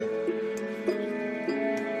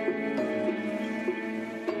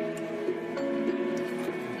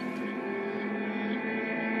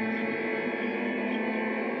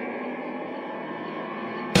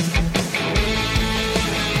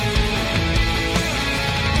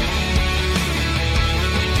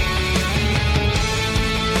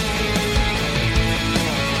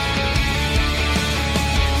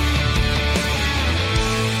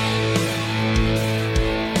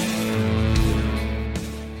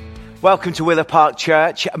Welcome to Willow Park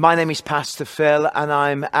Church. My name is Pastor Phil, and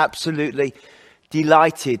I'm absolutely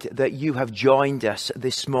delighted that you have joined us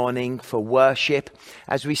this morning for worship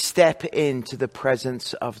as we step into the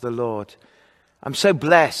presence of the Lord. I'm so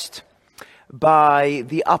blessed by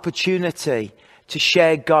the opportunity to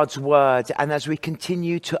share God's word, and as we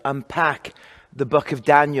continue to unpack the book of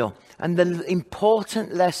Daniel and the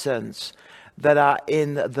important lessons that are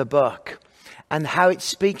in the book, and how it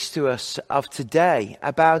speaks to us of today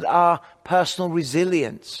about our personal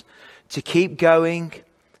resilience to keep going,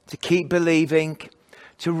 to keep believing,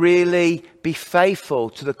 to really be faithful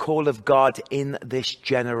to the call of God in this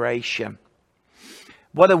generation.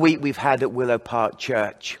 What a week we've had at Willow Park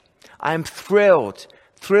Church. I am thrilled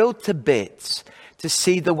to bits to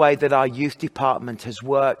see the way that our youth department has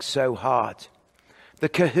worked so hard. The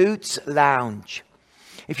Cahoots Lounge.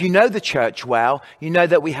 If you know the church well, you know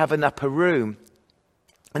that we have an upper room.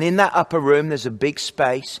 And in that upper room, there's a big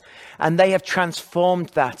space. And they have transformed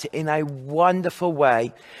that in a wonderful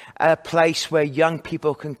way. A place where young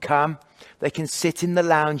people can come. They can sit in the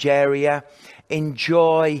lounge area,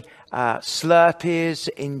 enjoy Slurpees,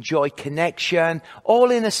 enjoy connection,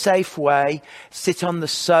 all in a safe way. Sit on the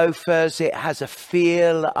sofas. It has a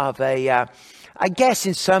feel of I guess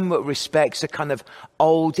in some respects, a kind of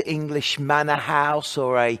old English manor house,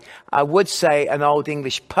 or I would say an old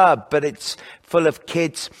English pub, but it's full of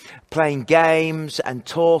kids playing games and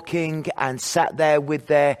talking and sat there with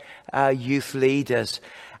their youth leaders.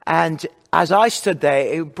 And as I stood there,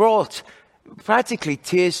 it brought practically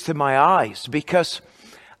tears to my eyes, because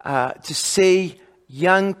to see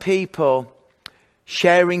young people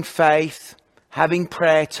sharing faith, having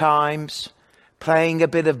prayer times, playing a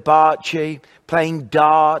bit of bocce, playing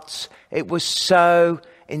darts. It was so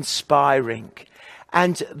inspiring.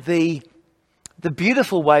 And the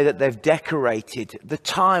beautiful way that they've decorated the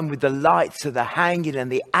time with the lights of the hanging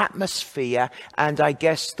and the atmosphere, and I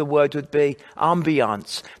guess the word would be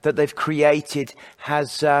ambiance, that they've created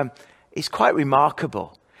is quite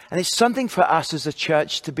remarkable. And it's something for us as a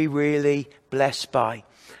church to be really blessed by,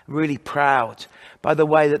 really proud by the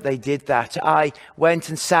way that they did that. I went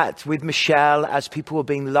and sat with Michelle as people were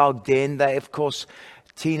being logged in. They, of course,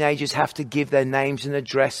 teenagers have to give their names and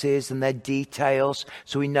addresses and their details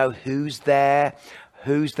so we know who's there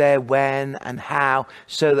when and how,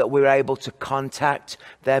 so that we're able to contact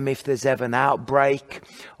them if there's ever an outbreak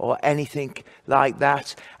or anything like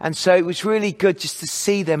that. And so it was really good just to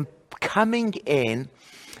see them coming in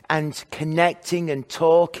and connecting and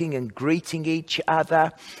talking and greeting each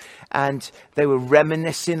other. And they were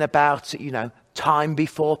reminiscing about, time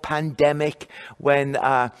before pandemic when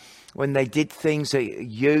they did things at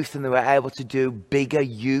youth and they were able to do bigger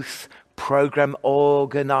youth program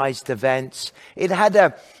organized events. It had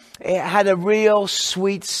a real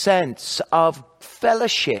sweet sense of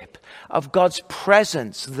fellowship, of God's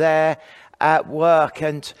presence there at work,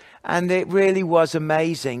 and it really was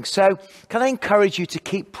amazing. So can I encourage you to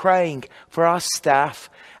keep praying for our staff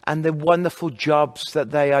and the wonderful jobs that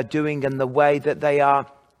they are doing, and the way that they are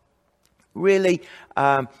really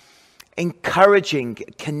encouraging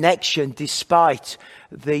connection despite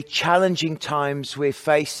the challenging times we're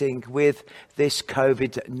facing with this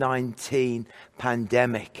COVID-19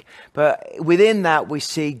 pandemic. But within that, we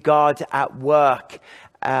see God at work.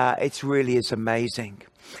 It really is amazing.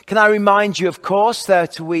 Can I remind you, of course,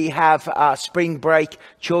 that we have our spring break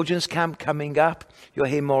children's camp coming up. You'll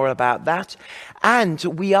hear more about that. And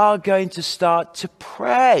we are going to start to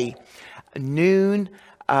pray noon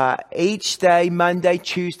each day, Monday,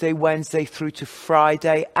 Tuesday, Wednesday through to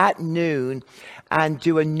Friday at noon, and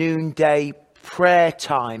do a noonday prayer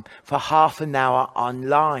time for half an hour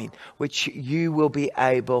online, which you will be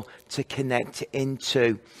able to connect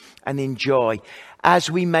into and enjoy.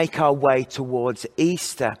 As we make our way towards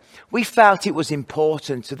Easter, we felt it was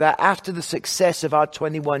important that after the success of our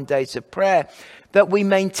 21 days of prayer, that we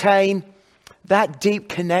maintain that deep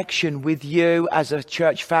connection with you as a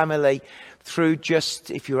church family through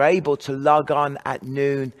just, if you're able, to log on at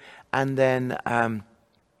noon and then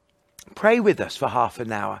pray with us for half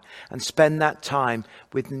an hour and spend that time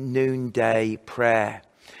with noonday prayer.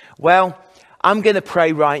 Well, I'm going to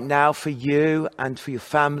pray right now for you and for your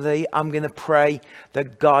family. I'm going to pray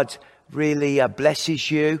that God really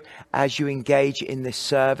blesses you as you engage in this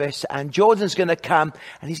service. And Jordan's going to come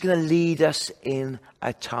and he's going to lead us in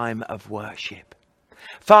a time of worship.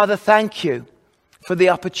 Father, thank you for the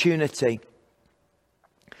opportunity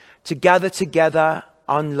to gather together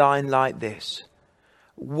online like this.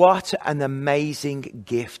 What an amazing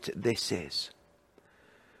gift this is.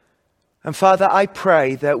 And Father, I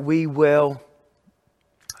pray that we will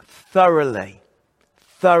thoroughly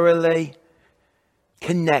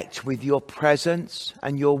connect with your presence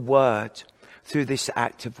and your word through this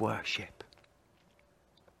act of worship.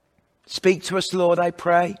 Speak to us, Lord, I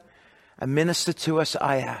pray, and minister to us,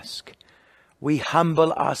 I ask. We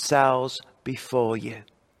humble ourselves before you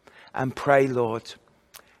and pray, Lord,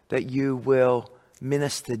 that you will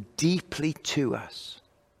minister deeply to us.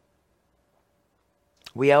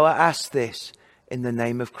 We ask this in the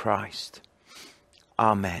name of Christ.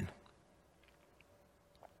 Amen.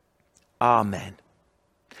 Amen.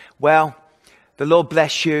 Well, the Lord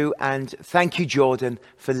bless you, and thank you, Jordan,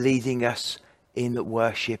 for leading us in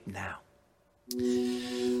worship now.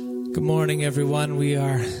 Good morning, everyone. We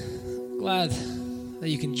are glad that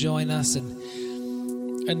you can join us.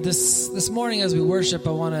 And this morning as we worship,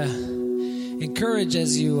 I want to encourage,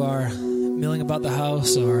 as you are milling about the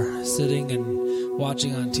house or sitting and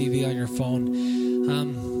watching on TV on your phone,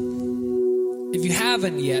 if you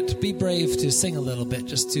haven't yet, be brave to sing a little bit,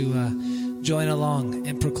 just to join along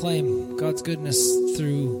and proclaim God's goodness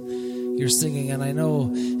through your singing. And I know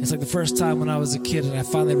it's like the first time when I was a kid and I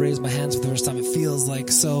finally raised my hands for the first time, it feels like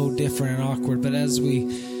so different and awkward. But as we,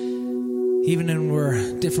 even in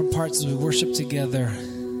we're different parts, as we worship together,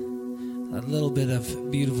 a little bit of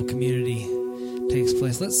beautiful community takes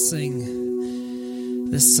place. Let's sing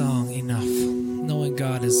this song, Enough, knowing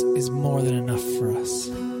God is more than enough for us.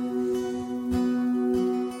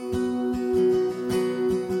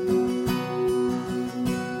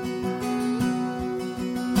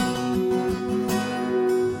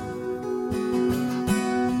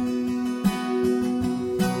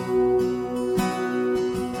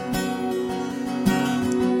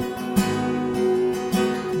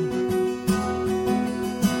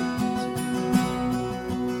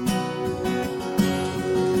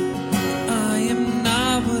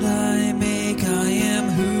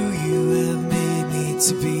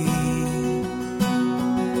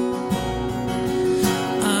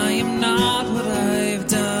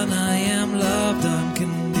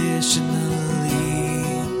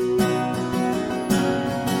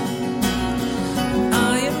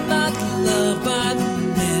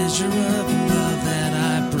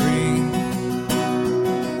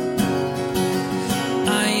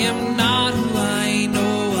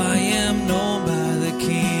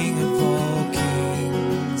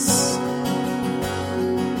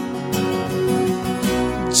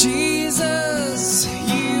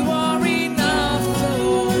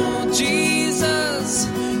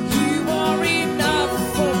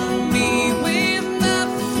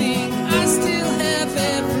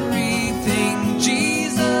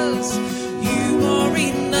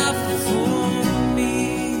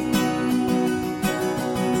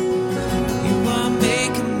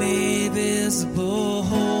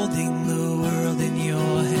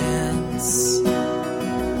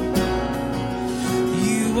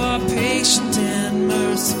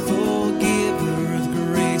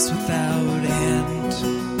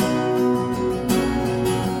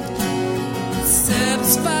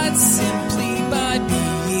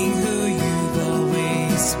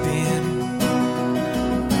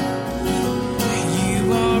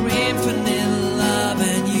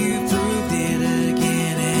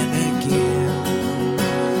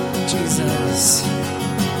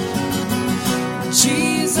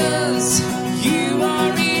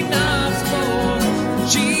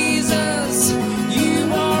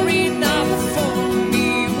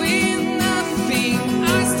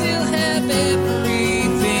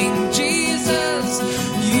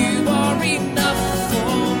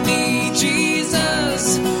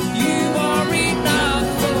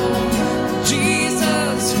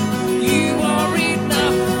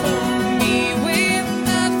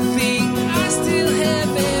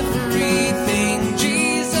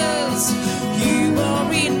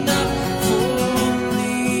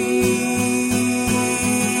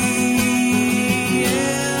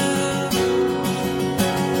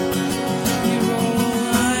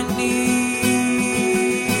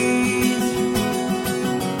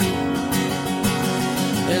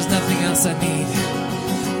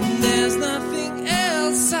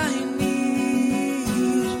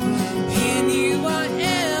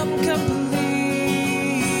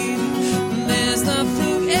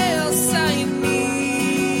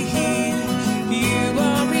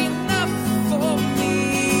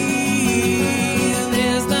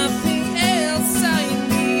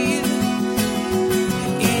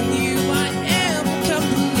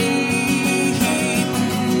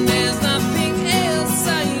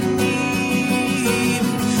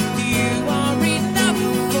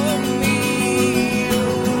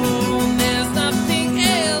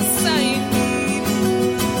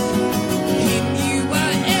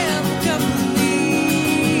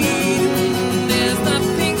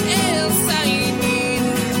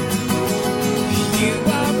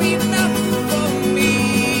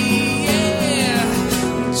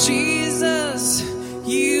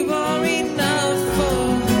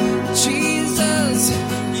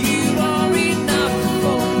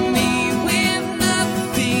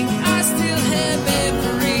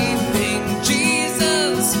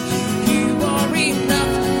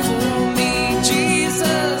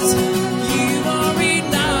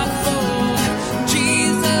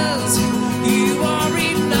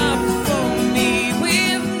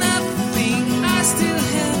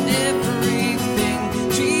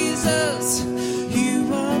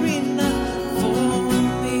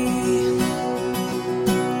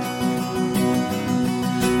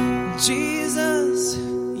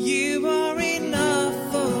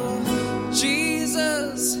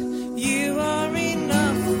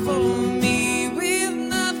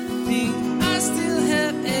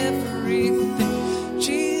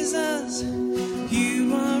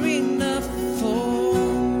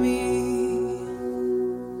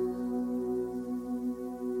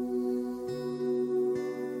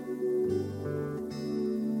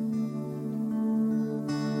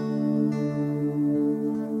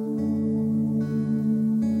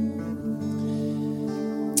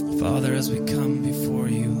 Father, as we come before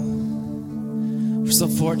you, we're so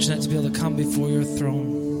fortunate to be able to come before your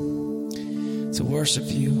throne to worship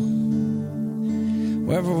you.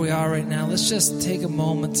 Wherever we are right now, let's just take a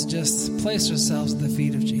moment to just place ourselves at the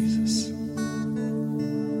feet of Jesus.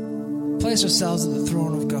 Place ourselves at the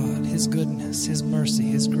throne of God, his goodness, his mercy,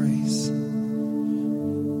 his grace.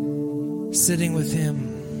 Sitting with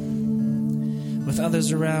him, with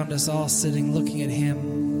others around us, all sitting, looking at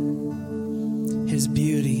him, his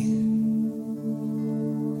beauty.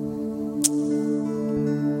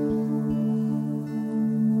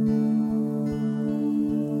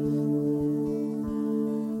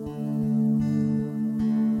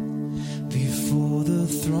 Before the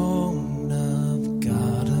throne of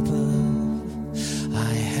God above,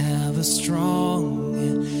 I have a strong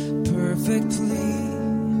and perfect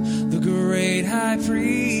plea. The great high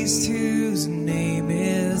priest whose name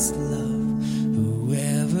is love,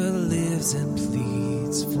 whoever lives and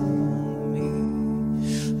pleads for me.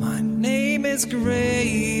 My name is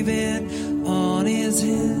graven on his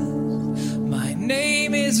head. My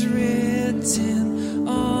name is written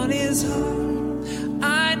on his heart.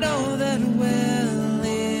 I know that well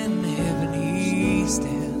in heaven he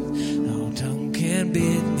stands. No tongue can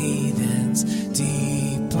bid me thence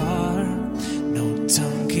depart. No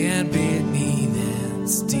tongue can bid me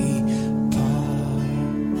thence depart.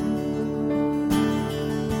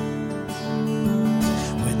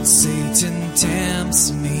 When Satan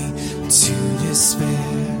tempts me to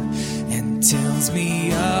despair and tells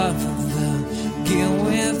me of the guilt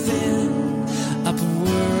within,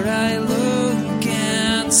 upward I look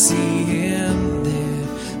and see him there,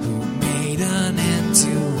 who made an end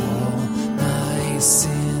to all my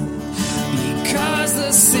sin. Because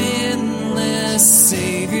the sinless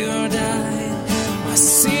Savior died, my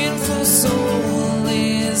sinful soul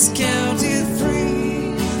is counted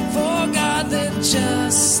free. For God the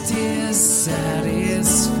just is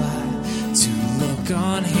satisfied to look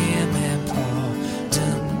on him and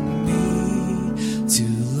pardon me, to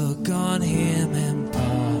look on him and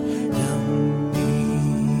pardon me.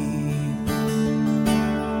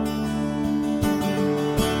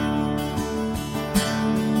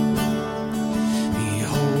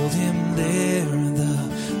 Behold him there, the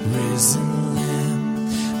risen Lamb,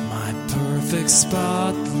 my perfect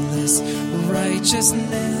spotless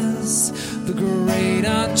righteousness, the great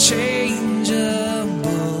unchangeable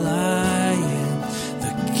I am,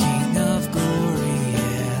 the King of glory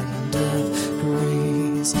and of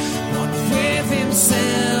grace. One with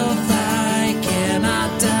himself I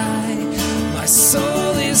cannot die. My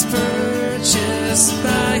soul is purchased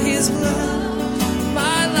by his blood.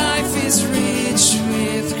 My life is rich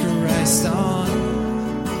with Christ on,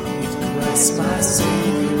 with Christ my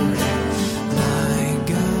Savior and my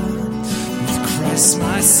God, with Christ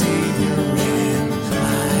my Savior and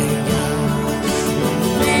my God.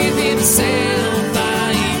 With himself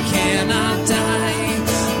I cannot die.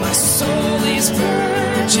 My soul is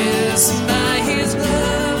purchased by his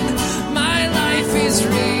blood. My life is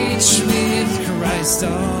rich with Christ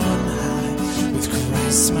on high, with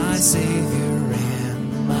Christ my Savior and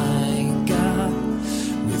my God,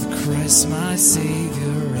 with Christ my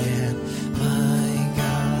Savior and my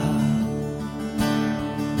God.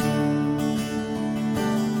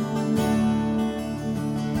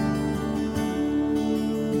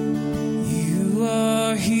 You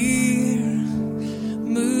are here,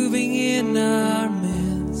 moving in our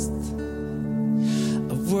midst.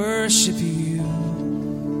 I worship you.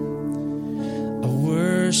 I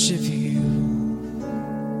worship you.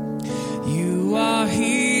 You are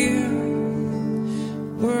here,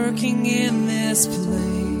 working in this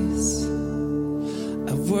place.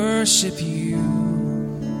 I worship you.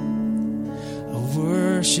 I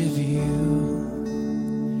worship you.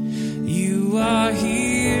 You are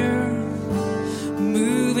here,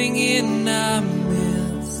 moving in our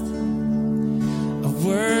midst. I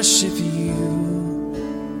worship you.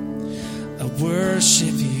 I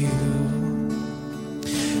worship you.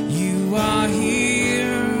 You are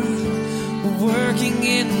here, working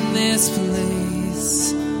in this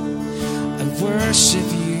place. I worship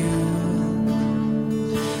you.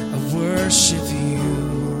 I worship you.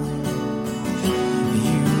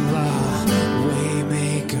 You are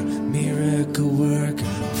waymaker, miracle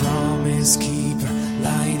worker, promise keeper,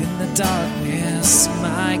 light in the darkness.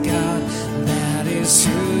 My God, that is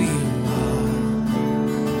who you are.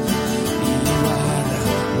 You are the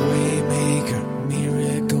waymaker,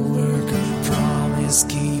 miracle worker, promise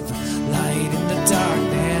keeper, light in the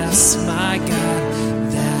darkness. My God,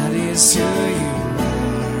 that is who you are.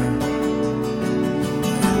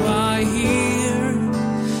 You are here,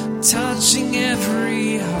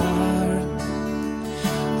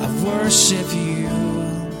 worship you.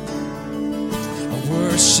 I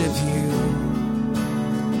worship you.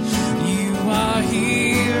 You are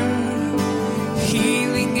here,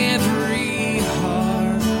 healing every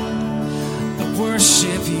heart. I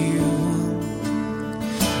worship you.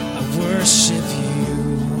 I worship you.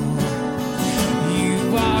 You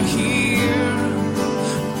are here,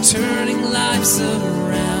 turning lives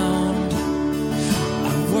around.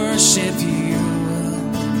 I worship you.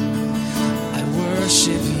 I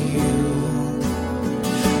worship you.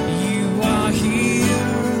 You are here,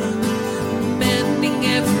 mending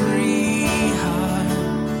every heart.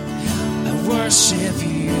 I worship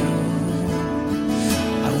you.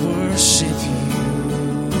 I worship you.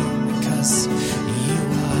 Because you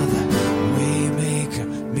are the way maker,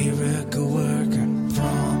 miracle worker,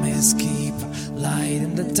 promise keeper, light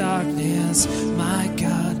in the darkness. My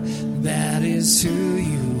God, that is who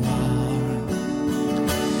you are.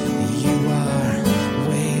 You are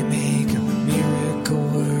way maker, miracle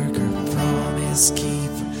worker, promise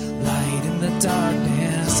keeper, light in the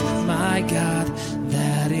darkness. My God,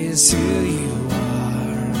 that is who you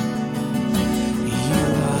are. You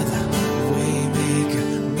are the way maker,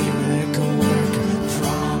 miracle worker,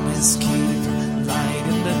 promise keeper, light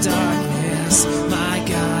in the darkness. My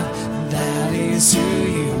God, that is who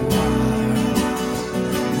you are.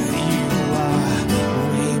 You are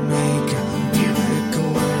way maker, miracle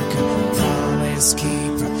worker, promise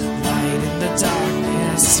keeper, light in the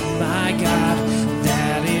darkness. My God,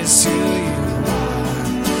 that is who you are.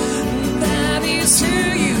 That is who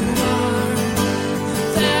you are.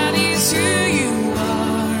 That is who you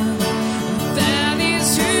are. That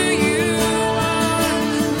is who you are.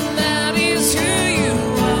 That is who you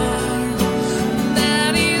are.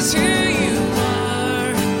 That is who you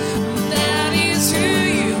are. That is who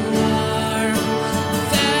you are.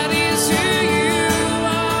 That is who you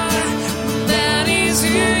are. That is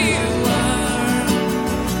who you are.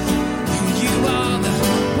 You are the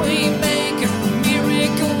way maker,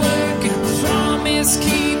 miracle worker, promise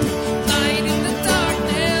keeper, light in the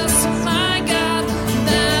darkness. My God,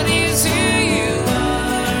 that is who you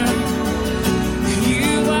are. You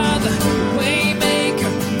are the way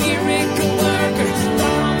maker, miracle worker,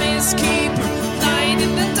 promise keeper, light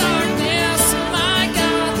in the darkness. My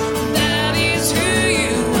God, that is who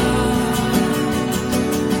you are.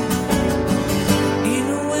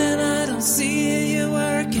 Even when I don't see it, you're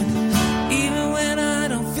working. Even when I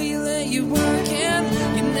don't feel it, you're working.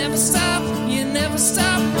 You never stop, you never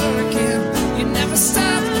stop working. You never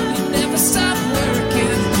stop, you never stop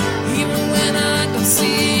working. Even when I don't see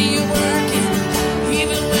it, you're working.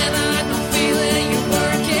 Even when I don't feel it, you're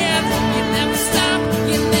working. You never stop,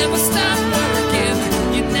 you never stop working.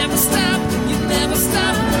 You never stop, you never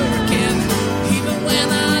stop working. Even when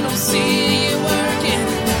I don't see it, you're working.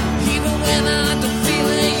 Even when I don't feel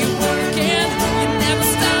it, you're working. You never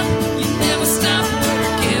stop, you never stop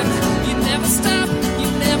working. You never stop, you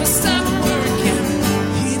never stop working.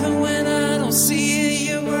 Even when I don't see it,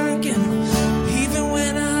 you're working. Even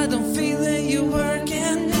when I don't feel it, you're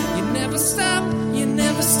working. You never stop, you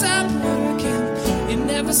never stop working. You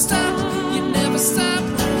never stop, you never stop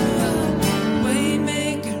working.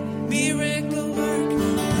 Waymaker, miracle worker,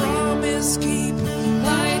 promise keeper,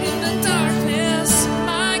 light in the darkness.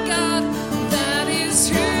 My God, that is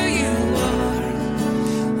who you are.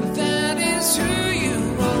 That is who you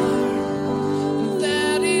are.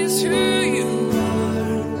 That is who you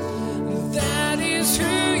are. That is who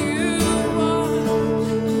you are.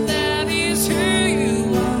 That is who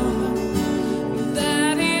you are.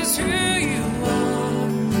 That is who you are.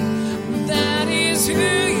 That is who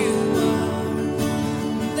you are.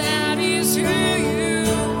 That is who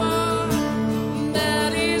you are.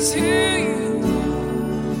 That is who you are.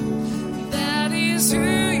 That is who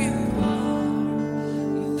you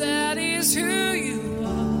are. That is who you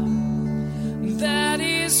are. That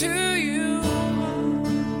is who you are.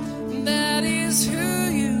 That is who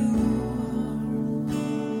you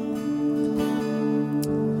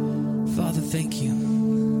are. Father, thank you.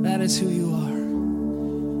 That is who you are.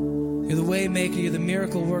 You're the way maker, you're the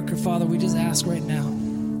miracle worker. Father, we just ask right now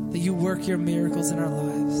that you work your miracles in our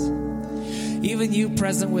lives. Even you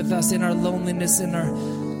present with us in our loneliness, in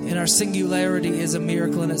our singularity is a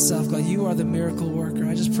miracle in itself. God, you are the miracle worker.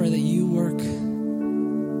 I just pray that you work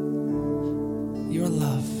your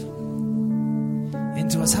love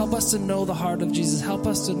into us. Help us to know the heart of Jesus. Help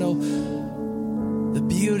us to know the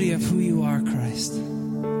beauty of who you are, Christ.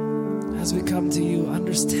 As we come to you,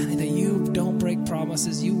 understanding that you don't break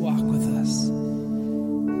promises, you walk with us.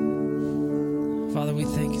 Father, we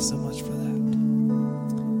thank you so much for that.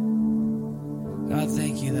 God,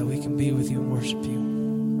 thank you that we can be with you and worship you.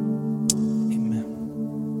 Amen.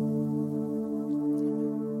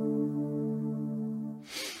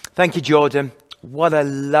 Thank you, Jordan. What a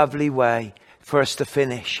lovely way for us to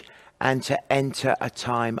finish and to enter a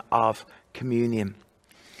time of communion.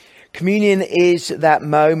 Communion is that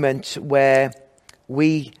moment where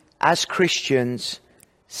we, as Christians,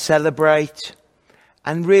 celebrate,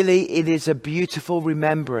 and really it is a beautiful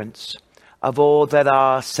remembrance of all that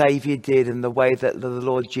our Saviour did and the way that the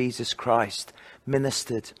Lord Jesus Christ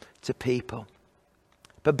ministered to people.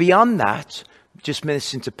 But beyond that, just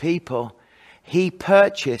ministering to people, he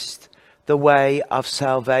purchased the way of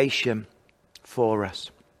salvation for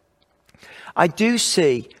us. I do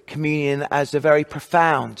see communion as a very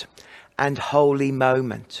profound and holy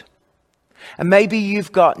moment. And maybe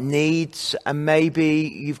you've got needs, and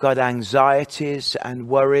maybe you've got anxieties and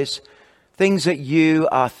worries, things that you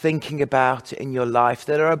are thinking about in your life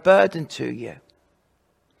that are a burden to you.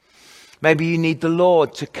 Maybe you need the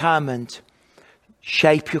Lord to come and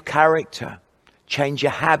shape your character, change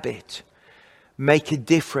your habit, make a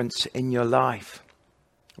difference in your life.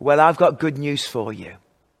 Well, I've got good news for you.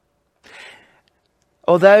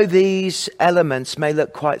 Although these elements may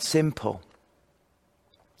look quite simple,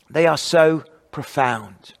 they are so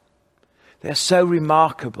profound. They are so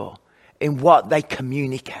remarkable in what they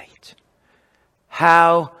communicate.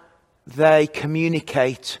 How they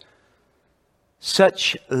communicate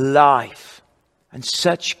such life and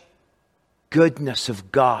such goodness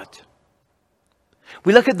of God.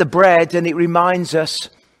 We look at the bread and it reminds us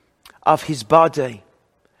of his body.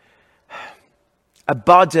 A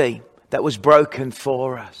body that was broken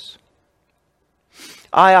for us.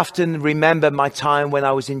 I often remember my time when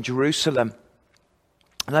I was in Jerusalem.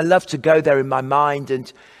 And I love to go there in my mind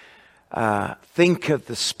and think of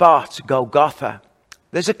the spot, Golgotha.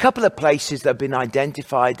 There's a couple of places that have been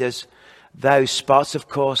identified as those spots. Of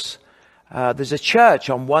course, there's a church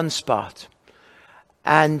on one spot.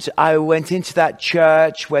 And I went into that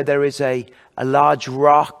church where there is a large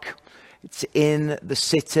rock. It's in the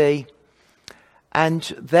city. And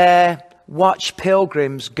there, watch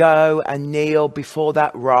pilgrims go and kneel before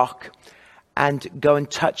that rock and go and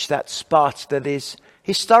touch that spot that is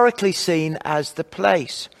historically seen as the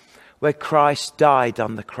place where Christ died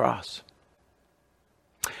on the cross.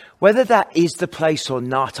 Whether that is the place or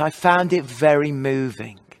not, I found it very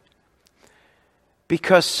moving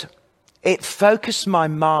because it focused my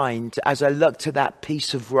mind as I looked at that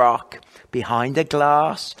piece of rock behind a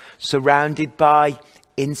glass, surrounded by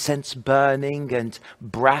incense burning and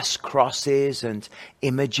brass crosses and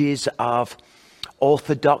images of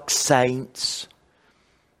Orthodox saints.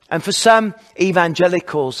 And for some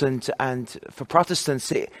evangelicals and for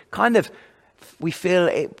Protestants, it kind of, we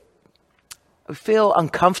feel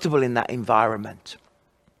uncomfortable in that environment.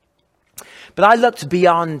 But I looked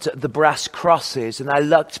beyond the brass crosses and I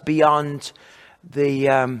looked beyond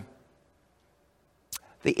the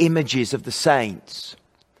images of the saints.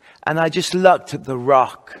 And I just looked at the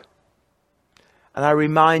rock. And I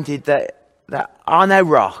reminded that on a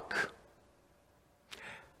rock,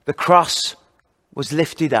 the cross was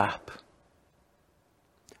lifted up.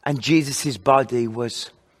 And Jesus' body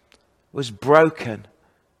was broken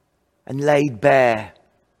and laid bare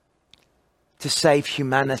to save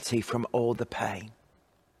humanity from all the pain.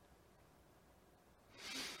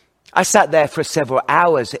 I sat there for several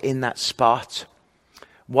hours in that spot,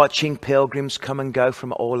 watching pilgrims come and go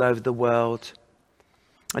from all over the world,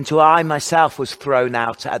 until I myself was thrown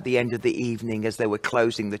out at the end of the evening as they were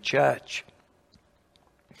closing the church.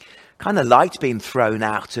 Kind of liked being thrown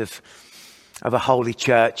out of a holy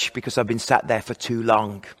church because I've been sat there for too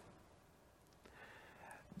long.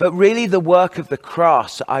 But really the work of the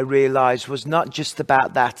cross, I realized, was not just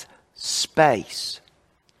about that space.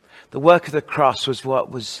 The work of the cross was what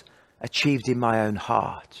was achieved in my own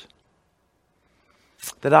heart.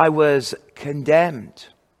 That I was condemned,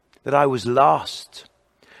 that I was lost,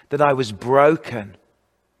 that I was broken.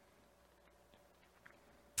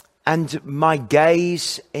 And my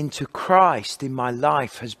gaze into Christ in my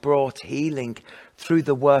life has brought healing through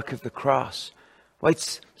the work of the cross. Well,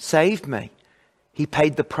 it's saved me. He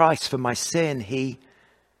paid the price for my sin. He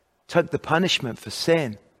took the punishment for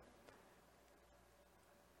sin.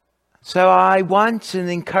 So I want to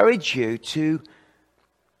encourage you to,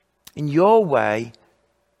 in your way,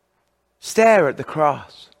 stare at the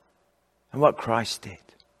cross and what Christ did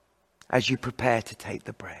as you prepare to take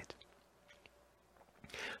the bread.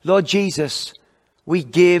 Lord Jesus, we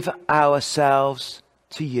give ourselves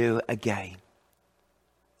to you again.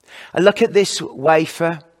 I look at this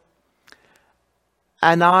wafer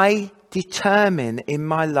and I determine in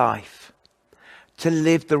my life to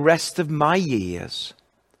live the rest of my years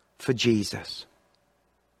for Jesus.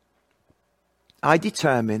 I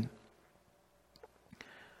determine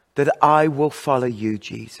that I will follow you,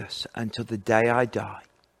 Jesus, until the day I die.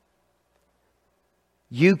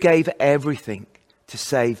 You gave everything to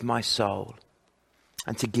save my soul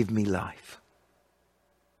and to give me life.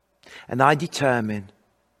 And I determine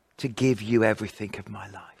to give you everything of my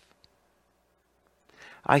life.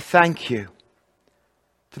 I thank you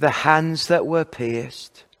for the hands that were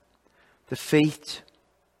pierced, the feet,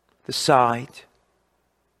 the side,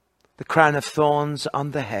 the crown of thorns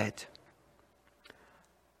on the head.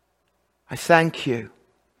 I thank you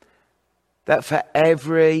that for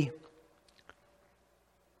every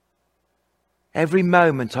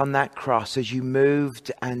moment on that cross as you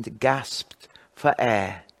moved and gasped for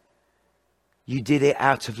air, you did it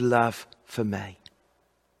out of love for me.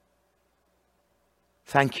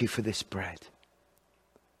 Thank you for this bread.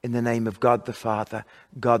 In the name of God the Father,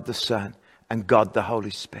 God the Son, and God the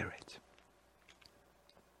Holy Spirit.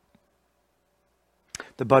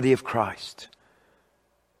 The body of Christ,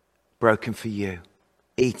 broken for you.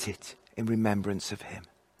 Eat it in remembrance of him.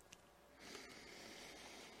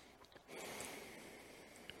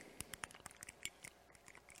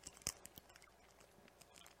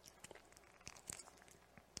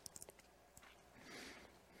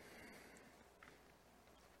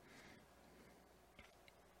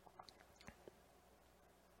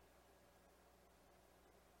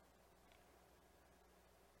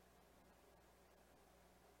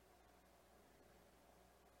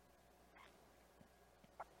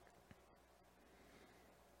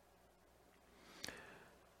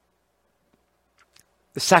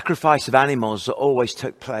 The sacrifice of animals always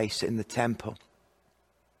took place in the temple.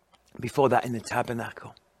 Before that, in the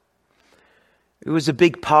tabernacle. It was a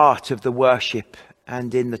big part of the worship,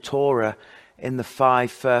 and in the Torah, in the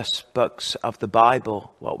 5 first books of the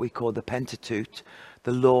Bible, what we call the Pentateuch,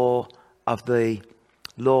 the law of the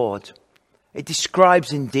Lord, it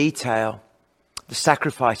describes in detail the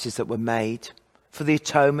sacrifices that were made for the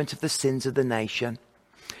atonement of the sins of the nation,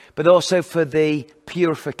 but also for the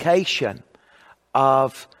purification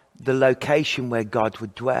of the location where God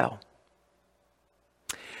would dwell.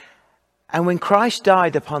 And when Christ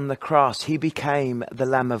died upon the cross, he became the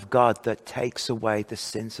Lamb of God that takes away the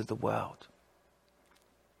sins of the world.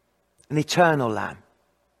 An eternal Lamb.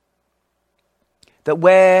 That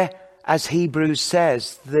where, as Hebrews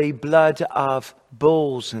says, the blood of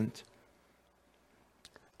bulls and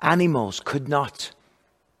animals could not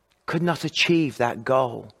achieve that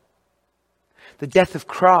goal. The death of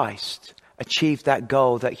Christ achieved that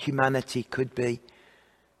goal, that humanity could be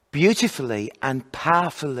beautifully and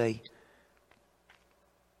powerfully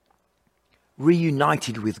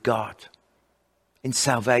reunited with God in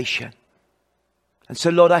salvation. And so,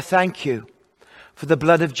 Lord, I thank you for the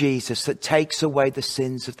blood of Jesus that takes away the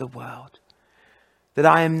sins of the world. That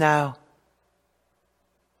I am now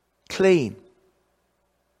clean,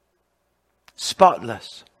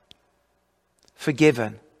 spotless,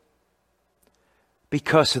 forgiven,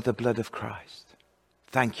 because of the blood of Christ.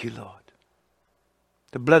 Thank you, Lord.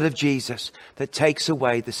 The blood of Jesus that takes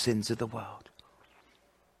away the sins of the world.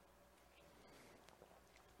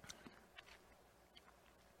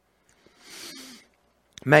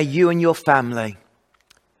 May you and your family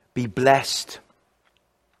be blessed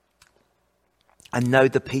and know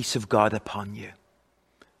the peace of God upon you.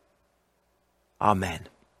 Amen.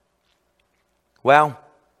 Well,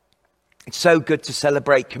 it's so good to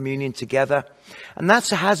celebrate communion together. And that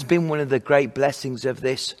has been one of the great blessings of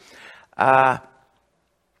this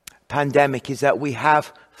pandemic, is that we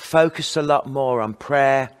have focused a lot more on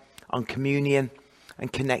prayer, on communion,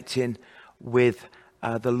 and connecting with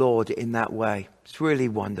the Lord in that way. It's really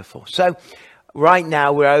wonderful. So right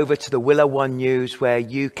now we're over to the Willow One News, where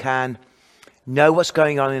you can know what's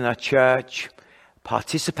going on in our church,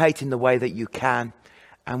 participate in the way that you can,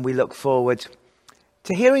 and we look forward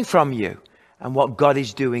to hearing from you and what God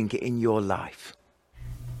is doing in your life.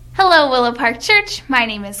 Hello, Willow Park Church. My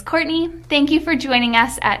name is Courtney. Thank you for joining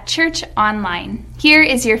us at Church Online. Here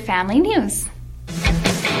is your family news.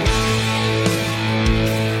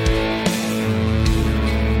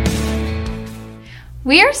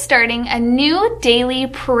 We are starting a new daily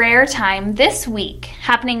prayer time this week,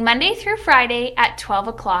 happening Monday through Friday at 12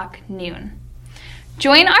 o'clock noon.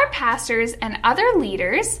 Join our pastors and other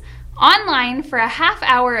leaders online for a half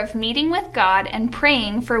hour of meeting with God and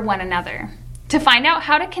praying for one another. To find out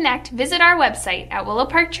how to connect, visit our website at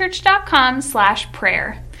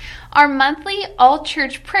willowparkchurch.com/prayer. Our monthly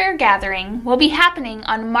all-church prayer gathering will be happening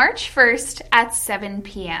on March 1st at 7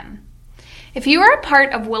 p.m. If you are a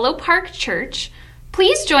part of Willow Park Church,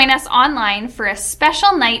 please join us online for a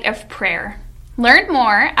special night of prayer. Learn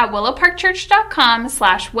more at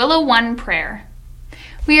willowparkchurch.com/willow1prayer.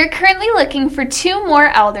 We are currently looking for 2 more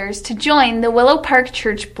elders to join the Willow Park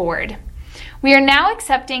Church Board. We are now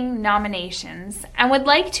accepting nominations and would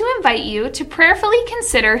like to invite you to prayerfully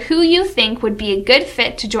consider who you think would be a good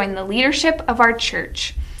fit to join the leadership of our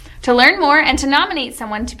church. To learn more and to nominate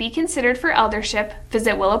someone to be considered for eldership,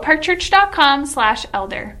 visit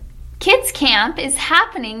willowparkchurch.com/elder. Kids Camp is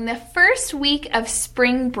happening the first week of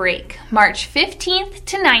spring break, March 15th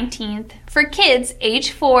to 19th, for kids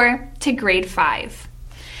age 4 to grade 5.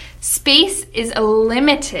 Space is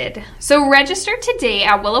limited, so register today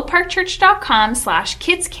at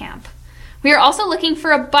willowparkchurch.com/kidscamp. We are also looking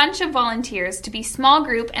for a bunch of volunteers to be small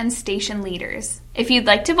group and station leaders. If you'd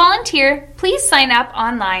like to volunteer, please sign up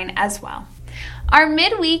online as well. Our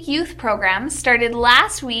midweek youth program started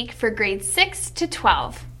last week for grades 6 to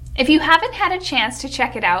 12. If you haven't had a chance to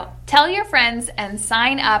check it out, tell your friends and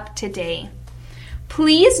sign up today.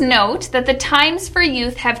 Please note that the times for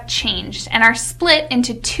youth have changed and are split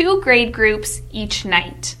into 2 grade groups each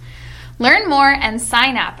night. Learn more and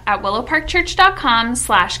sign up at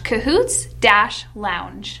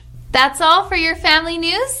willowparkchurch.com/cahoots-lounge. That's all for your family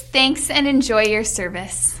news. Thanks and enjoy your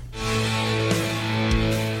service.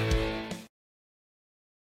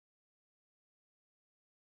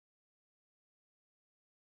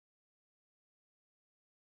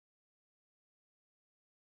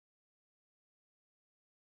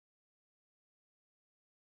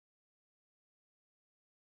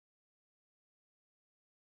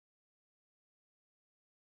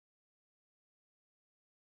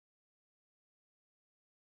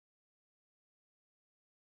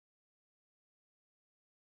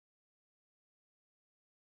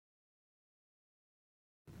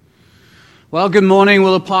 Well, good morning,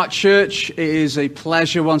 Willow Park Church. It is a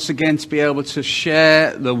pleasure once again to be able to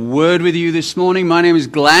share the word with you this morning. My name is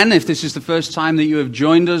Glenn. If this is the first time that you have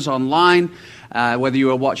joined us online, whether you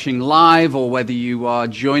are watching live or whether you are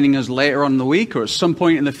joining us later on in the week or at some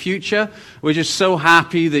point in the future, we're just so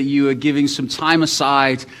happy that you are giving some time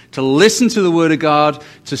aside to listen to the Word of God,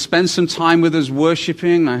 to spend some time with us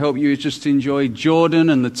worshiping. I hope you just enjoyed Jordan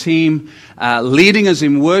and the team leading us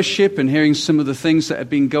in worship and hearing some of the things that have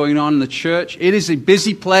been going on in the church. It is a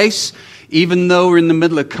busy place. Even though we're in the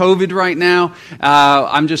middle of COVID right now,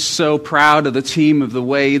 I'm just so proud of the team, of the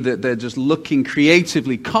way that they're just looking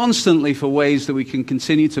creatively, constantly for ways that we can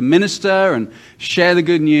continue to minister and share the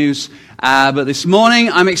good news. But this morning,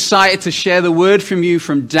 I'm excited to share the word from you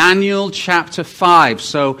from Daniel chapter 5.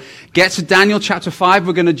 So get to Daniel chapter 5.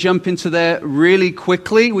 We're going to jump into there really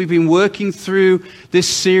quickly. We've been working through this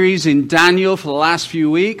series in Daniel for the last few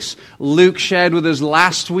weeks. Luke shared with us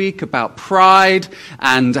last week about pride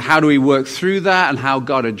and how do we work through that and how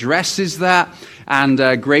God addresses that.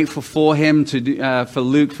 And grateful for him, for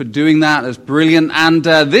Luke for doing that. That's brilliant. And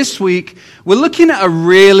this week, we're looking at a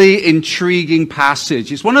really intriguing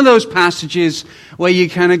passage. It's one of those passages where you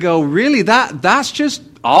kind of go, really, that's just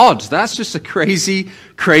odd. That's just a crazy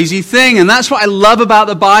thing. And that's what I love about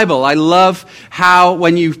the Bible. I love how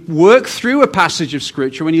when you work through a passage of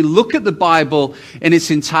Scripture, when you look at the Bible in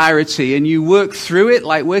its entirety and you work through it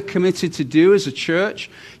like we're committed to do as a church,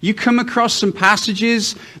 you come across some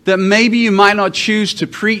passages that maybe you might not choose to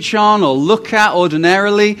preach on or look at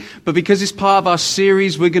ordinarily, but because it's part of our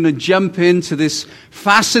series, we're going to jump into this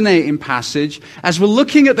fascinating passage as we're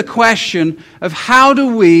looking at the question of how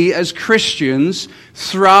do we as Christians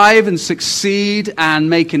thrive and succeed and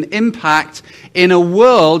make an impact in a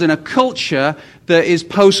world, in a culture that is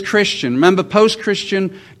post-Christian. Remember,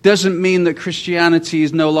 post-Christian doesn't mean that Christianity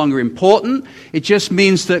is no longer important. It just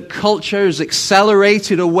means that culture has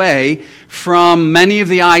accelerated away from many of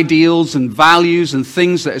the ideals and values and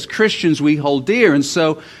things that as Christians we hold dear. And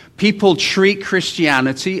so people treat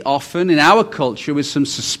Christianity often in our culture with some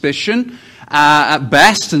suspicion at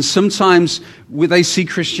best, and sometimes they see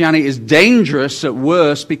Christianity as dangerous at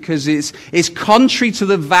worst because it's contrary to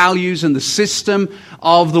the values and the system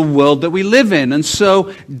of the world that we live in. And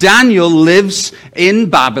so Daniel lives in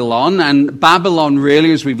Babylon, and Babylon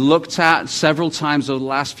really, as we've looked at several times over the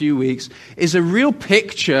last few weeks, is a real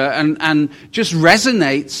picture and just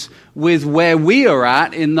resonates with where we are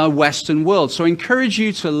at in the Western world. So I encourage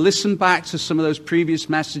you to listen back to some of those previous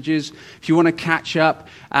messages. If you want to catch up,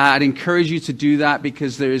 I'd encourage you to do that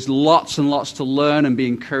because there is lots and lots to learn and be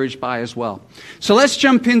encouraged by as well. So let's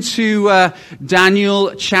jump into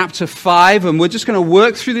Daniel chapter 5, and we're just going to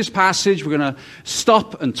work through this passage. We're going to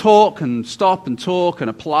stop and talk and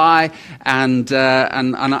apply, and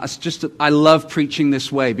it's just, I love preaching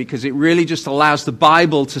this way because it really just allows the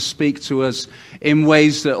Bible to speak to us in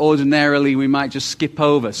ways that ordinarily ordinarily we might just skip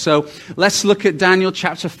over. So let's look at Daniel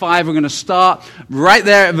chapter 5. We're going to start right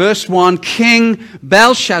there at verse 1. King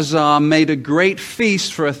Belshazzar made a great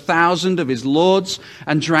feast for 1,000 of his lords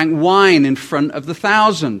and drank wine in front of the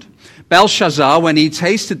 1,000. Belshazzar, when he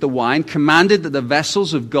tasted the wine, commanded that the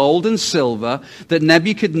vessels of gold and silver that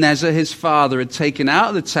Nebuchadnezzar his father had taken out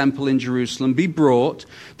of the temple in Jerusalem be brought,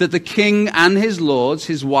 that the king and his lords,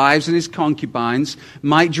 his wives and his concubines,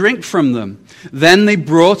 might drink from them. Then they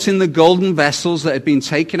brought in the golden vessels that had been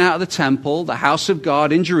taken out of the temple, the house of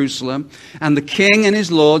God in Jerusalem, and the king and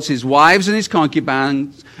his lords, his wives and his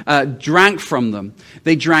concubines, drank from them.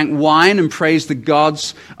 They drank wine and praised the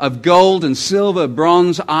gods of gold and silver,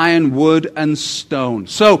 bronze, iron, wood, and stone.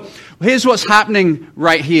 So here's what's happening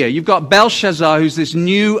right here. You've got Belshazzar, who's this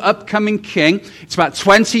new upcoming king. It's about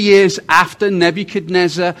 20 years after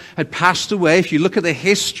Nebuchadnezzar had passed away. If you look at the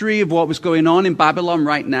history of what was going on in Babylon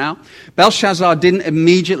right now, Belshazzar didn't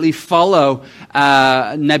immediately follow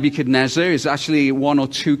Nebuchadnezzar. He's actually one or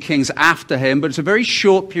two kings after him, but it's a very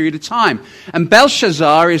short period of time. And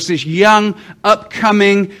Belshazzar is this young,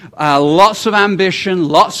 upcoming, lots of ambition,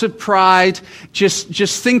 lots of pride.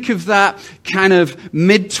 Just think of that kind of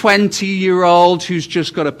mid-20-year-old who's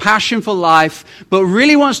just got a passion for life, but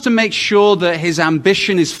really wants to make sure that his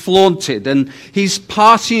ambition is flaunted, and he's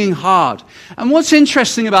partying hard. And what's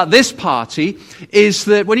interesting about this party is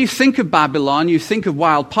that when you think of Babylon, you think of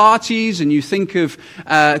wild parties and you think of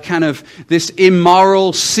kind of this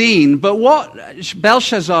immoral scene. But what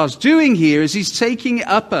Belshazzar's doing here is he's taking it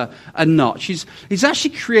up a notch. He's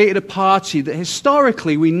actually created a party that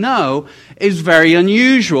historically we know is very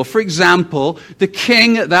unusual. For example, the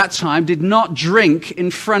king at that time did not drink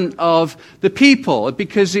in front of the people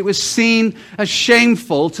because it was seen as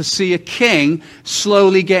shameful to see a king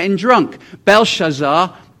slowly getting drunk.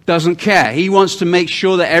 Belshazzar doesn't care. He wants to make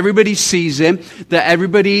sure that everybody sees him, that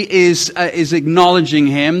everybody is acknowledging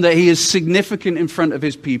him, that he is significant in front of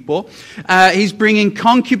his people. He's bringing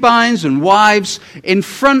concubines and wives in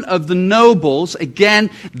front of the nobles. Again,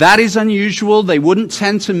 that is unusual. They wouldn't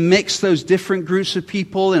tend to mix those different groups of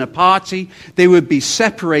people in a party. They would be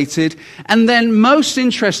separated. And then most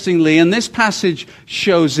interestingly, and this passage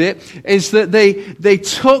shows it, is that they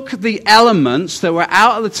took the elements that were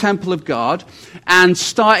out of the temple of God and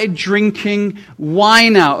started drinking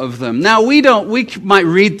wine out of them. Now, we might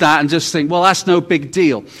read that and just think, well, that's no big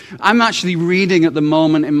deal. I'm actually reading at the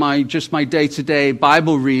moment in my day-to-day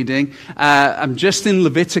Bible reading. I'm just in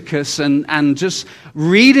Leviticus and just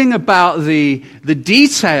reading about the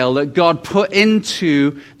detail that God put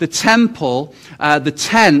into the temple, the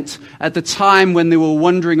tent, at the time when they were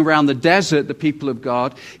wandering around the desert, the people of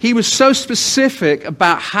God. He was so specific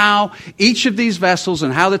about how each of these vessels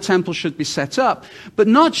and how the temple should be set up. But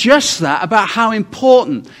not just that, about how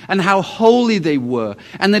important and how holy they were.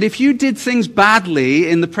 And that if you did things badly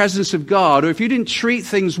in the presence of God, or if you didn't treat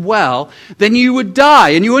things well, then you would die.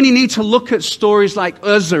 And you only need to look at stories like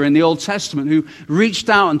Uzzah in the Old Testament, who reached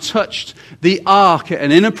out and touched the ark at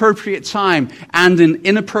an inappropriate time and an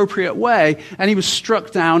inappropriate way, and he was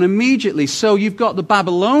struck down immediately. So you've got the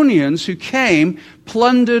Babylonians who came,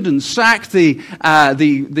 plundered and sacked the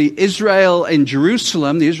Israelites in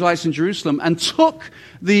Jerusalem, and took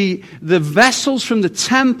the vessels from the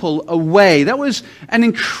temple away. That was an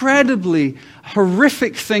incredibly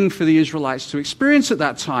horrific thing for the Israelites to experience at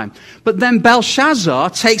that time. But then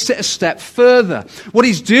Belshazzar takes it a step further. What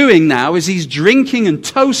he's doing now is he's drinking and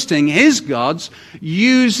toasting his gods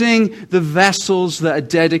using the vessels that are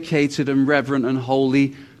dedicated and reverent and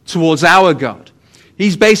holy towards our God.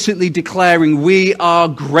 He's basically declaring, we are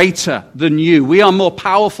greater than you. We are more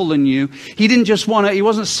powerful than you. He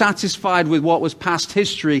wasn't satisfied with what was past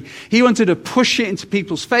history. He wanted to push it into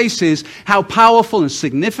people's faces, how powerful and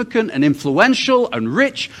significant and influential and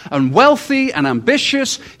rich and wealthy and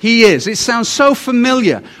ambitious he is. It sounds so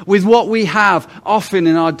familiar with what we have often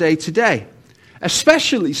in our day to day.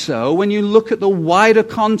 Especially so when you look at the wider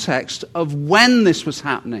context of when this was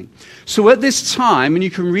happening. So at this time, and you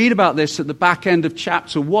can read about this at the back end of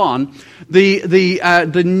chapter 1,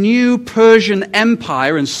 the new Persian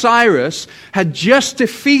Empire and Cyrus had just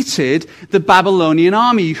defeated the Babylonian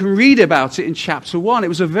army. You can read about it in chapter 1. It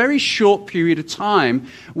was a very short period of time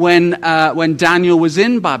when Daniel was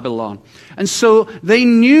in Babylon. And so they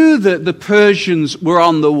knew that the Persians were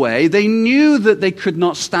on the way. They knew that they could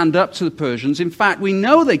not stand up to the Persians. In fact, we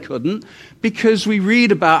know they couldn't because we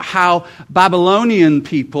read about how Babylonian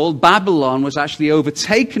people, Babylon was actually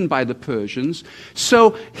overtaken by the Persians.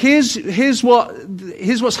 So here's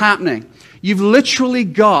what's happening. You've literally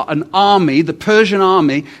got an army, the Persian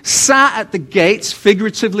army, sat at the gates,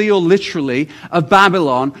 figuratively or literally, of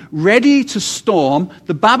Babylon, ready to storm.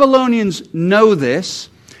 The Babylonians know this,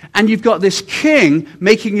 and you've got this king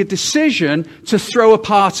making a decision to throw a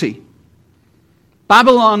party.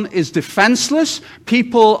 Babylon is defenseless.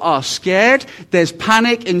 People are scared. There's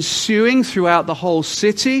panic ensuing throughout the whole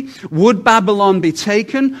city. Would Babylon be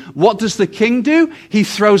taken? What does the king do? He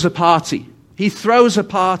throws a party. He throws a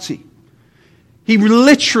party. He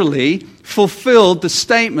literally fulfilled the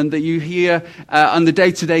statement that you hear on the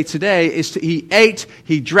day-to-day today is he ate,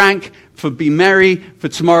 he drank, for be merry, for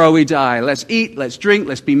tomorrow we die. Let's eat, let's drink,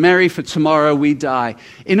 let's be merry, for tomorrow we die.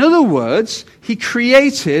 In other words, he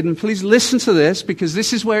created, and please listen to this because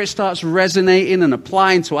this is where it starts resonating and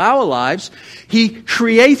applying to our lives. He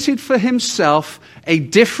created for himself a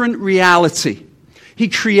different reality. He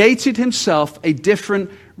created himself a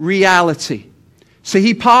different reality. So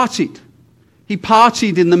he partied. He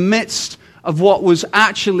partied in the midst of what was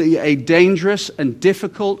actually a dangerous and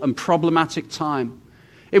difficult and problematic time.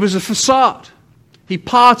 It was a facade. He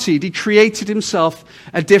partied. He created himself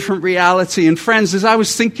a different reality. And friends, as I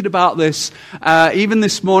was thinking about this, even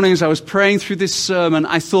this morning as I was praying through this sermon,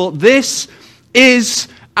 I thought this is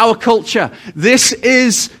our culture. This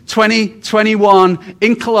is 2021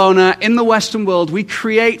 in Kelowna, in the Western world. We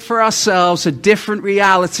create for ourselves a different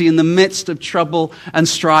reality in the midst of trouble and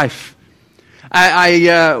strife.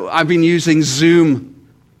 I've been using Zoom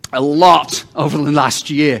a lot over the last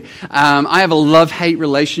year. I have a love-hate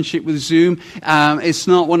relationship with Zoom. It's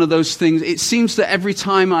not one of those things. It seems that every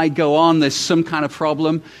time I go on, there's some kind of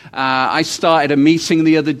problem. I started a meeting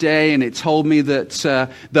the other day, and it told me that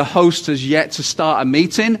the host has yet to start a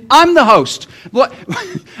meeting. I'm the host. What?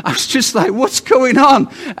 I was just like, what's going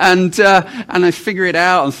on? And I figure it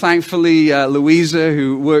out. And thankfully, Louisa,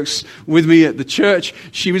 who works with me at the church,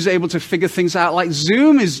 she was able to figure things out. Like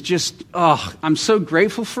Zoom is just, I'm so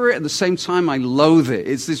grateful for it. At the same time, I loathe it.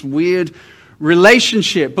 It's this weird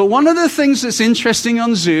relationship. But one of the things that's interesting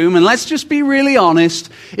on Zoom, and let's just be really honest,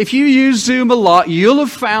 if you use Zoom a lot, you'll have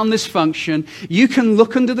found this function. You can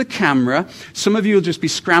look under the camera. Some of you will just be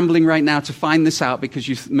scrambling right now to find this out because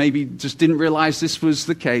you maybe just didn't realize this was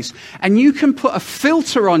the case. And you can put a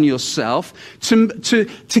filter on yourself to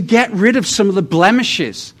get rid of some of the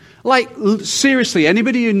blemishes. Like, seriously,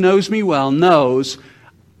 anybody who knows me well knows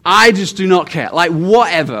I just do not care. Like,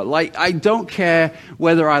 whatever. Like, I don't care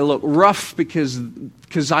whether I look rough because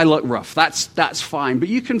I look rough. That's fine. But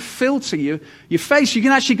you can filter your face. You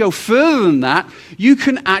can actually go further than that. You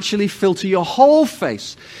can actually filter your whole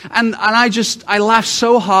face. And I laughed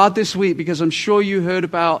so hard this week because I'm sure you heard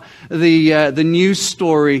about the news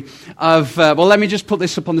story of, well, let me just put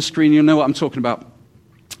this up on the screen. You'll know what I'm talking about.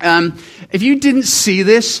 If you didn't see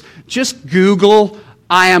this, just Google,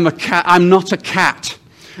 I'm not a cat.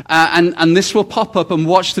 And this will pop up and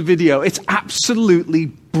watch the video. It's absolutely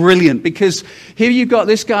brilliant because here you've got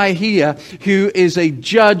this guy here who is a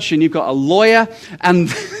judge and you've got a lawyer and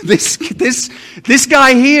this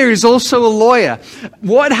guy here is also a lawyer.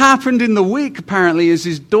 What happened in the week apparently is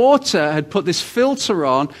his daughter had put this filter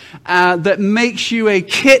on that makes you a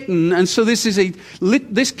kitten, and so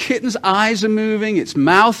this kitten's eyes are moving, its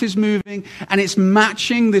mouth is moving, and it's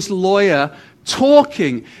matching this lawyer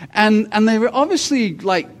talking, and they were obviously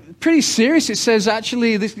like pretty serious. It says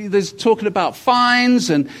actually there's talking about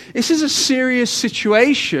fines, and this is a serious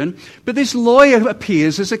situation. But this lawyer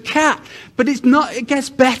appears as a cat. But it's not. It gets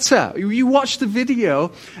better. You watch the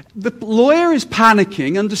video. The lawyer is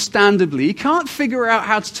panicking, understandably. He can't figure out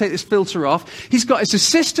how to take this filter off. He's got his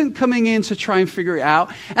assistant coming in to try and figure it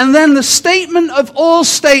out. And then the statement of all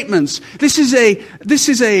statements. This is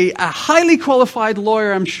a highly qualified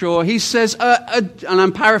lawyer, I'm sure. He says, and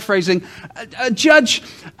I'm paraphrasing, Judge,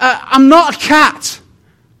 I'm not a cat.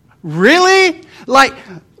 Really? Like,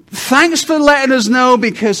 thanks for letting us know,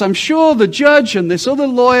 because I'm sure the judge and this other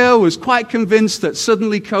lawyer was quite convinced that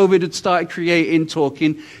suddenly COVID had started creating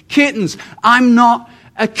talking kittens. I'm not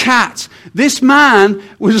a cat. This man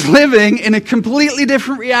was living in a completely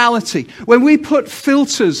different reality. When we put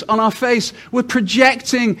filters on our face, we're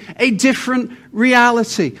projecting a different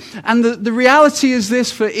reality. And the reality is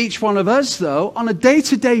this for each one of us, though. On a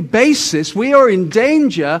day-to-day basis, we are in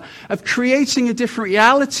danger of creating a different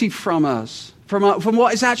reality from us. From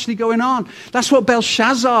what is actually going on. That's what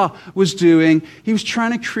Belshazzar was doing. He was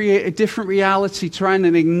trying to create a different reality, trying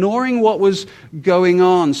and ignoring what was going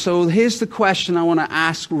on. So here's the question I want to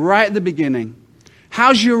ask right at the beginning.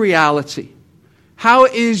 How's your reality? How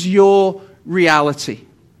is your reality?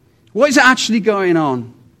 What is actually going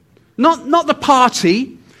on? Not the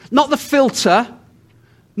party, not the filter,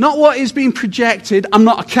 not what is being projected. I'm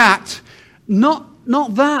not a cat. Not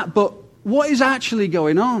that, but what is actually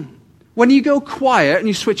going on? When you go quiet and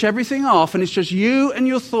you switch everything off and it's just you and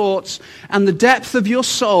your thoughts and the depth of your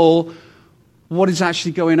soul, what is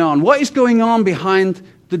actually going on? What is going on behind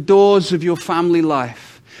the doors of your family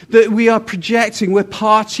life? That we are projecting, we're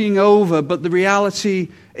partying over, but the reality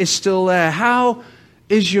is still there. How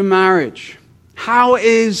is your marriage? How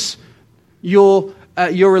is your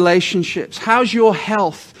relationships? How's your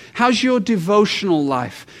health? How's your devotional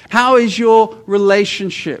life? How is your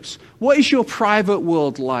relationships? What is your private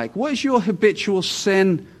world like? What is your habitual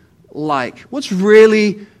sin like? What's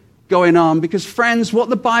really going on? Because friends, what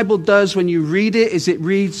the Bible does when you read it is it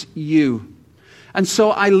reads you. And so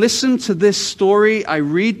I listen to this story, I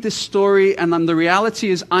read this story, and then the reality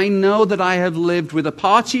is I know that I have lived with a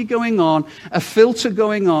party going on, a filter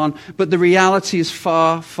going on, but the reality is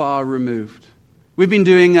far, far removed. We've been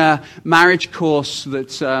doing a marriage course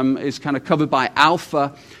that is kind of covered by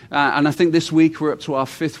Alpha, and I think this week we're up to our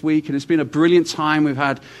 5th week, and it's been a brilliant time. We've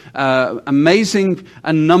had amazing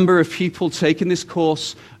a number of people taking this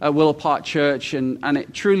course at Willow Park Church, and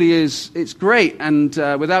it truly is, it's great. And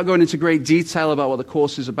without going into great detail about what the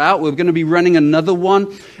course is about, we're going to be running another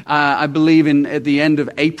one, I believe, at the end of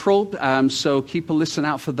April, so keep a listen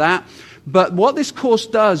out for that. But what this course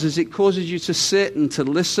does is it causes you to sit and to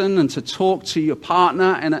listen and to talk to your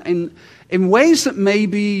partner in ways that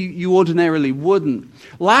maybe you ordinarily wouldn't.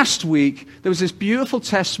 Last week, there was this beautiful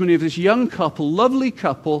testimony of this young couple, lovely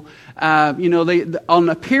couple. They, on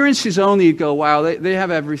appearances only, you'd go, wow, they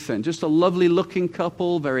have everything. Just a lovely looking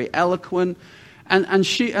couple, very eloquent.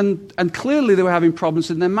 And clearly they were having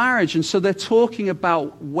problems in their marriage. And so they're talking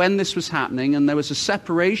about when this was happening, and there was a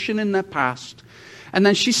separation in their past. And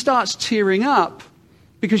then she starts tearing up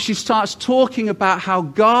because she starts talking about how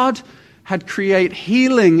God had created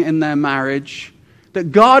healing in their marriage,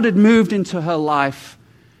 that God had moved into her life,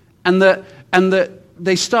 and that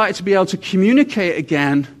they started to be able to communicate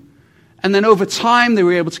again. And then over time they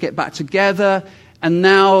were able to get back together, and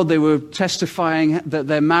now they were testifying that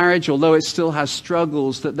their marriage, although it still has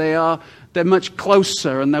struggles, that they're much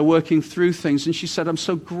closer and they're working through things. And she said, I'm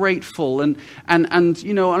so grateful. And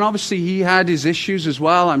obviously he had his issues as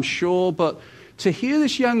well, I'm sure. But to hear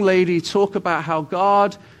this young lady talk about how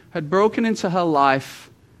God had broken into her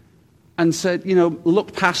life and said,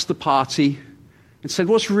 looked past the party and said,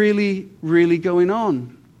 what's really, really going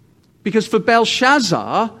on? Because for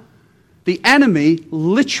Belshazzar, the enemy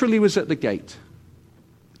literally was at the gate.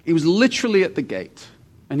 He was literally at the gate,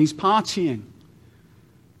 and he's partying.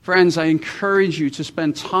 Friends, I encourage you to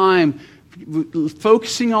spend time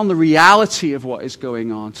focusing on the reality of what is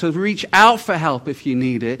going on, to reach out for help if you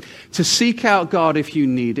need it, to seek out God if you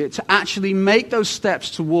need it, to actually make those steps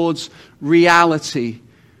towards reality,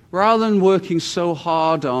 rather than working so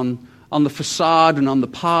hard on the facade and on the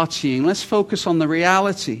partying. Let's focus on the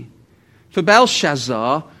reality. For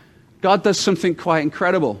Belshazzar, God does something quite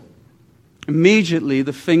incredible. Immediately,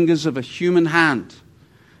 the fingers of a human hand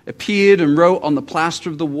appeared and wrote on the plaster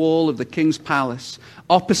of the wall of the king's palace,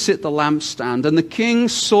 opposite the lampstand. And the king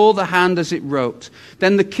saw the hand as it wrote.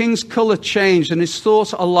 Then the king's color changed, and his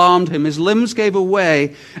thoughts alarmed him. His limbs gave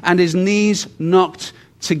away, and his knees knocked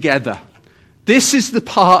together. This is the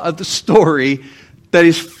part of the story that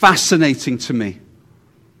is fascinating to me.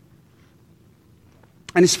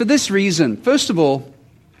 And it's for this reason. First of all,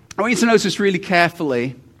 I want you to notice this really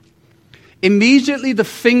carefully. Immediately the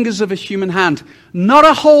fingers of a human hand, not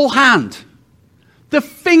a whole hand, the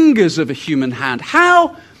fingers of a human hand.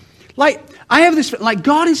 How, I have this,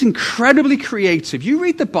 God is incredibly creative. You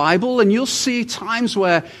read the Bible and you'll see times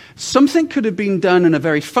where something could have been done in a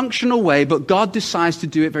very functional way, but God decides to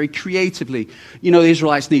do it very creatively. The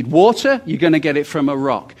Israelites need water, you're going to get it from a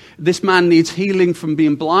rock. This man needs healing from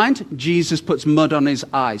being blind, Jesus puts mud on his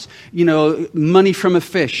eyes. Money from a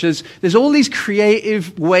fish. There's all these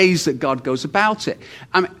creative ways that God goes about it.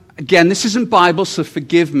 Again, this isn't Bible, so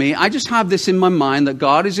forgive me. I just have this in my mind that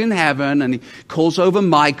God is in heaven and he calls over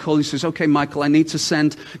Michael. He says, okay, Michael, I need to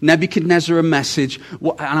send Nebuchadnezzar a message,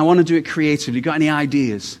 and I want to do it creatively. You got any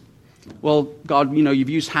ideas? Well, God, you've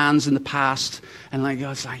used hands in the past. And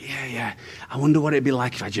God's like, yeah. I wonder what it'd be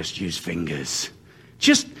like if I just used fingers.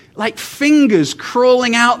 Just like fingers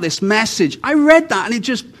crawling out this message. I read that and it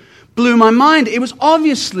just blew my mind. It was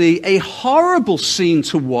obviously a horrible scene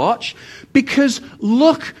to watch, because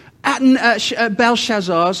look at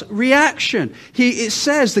Belshazzar's reaction. It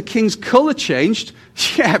says the king's color changed.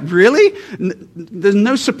 Yeah, really? There's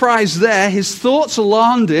no surprise there. His thoughts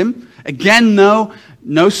alarmed him. Again,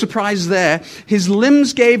 no surprise there. His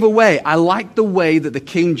limbs gave away. I like the way that the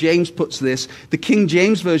King James puts this. The King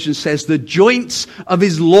James Version says the joints of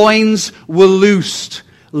his loins were loosed.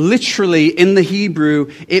 Literally, in the Hebrew,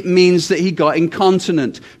 it means that he got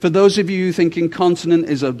incontinent. For those of you who think incontinent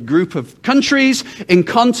is a group of countries,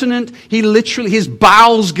 incontinent, his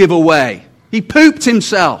bowels give away. He pooped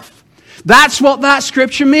himself. That's what that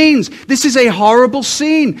scripture means. This is a horrible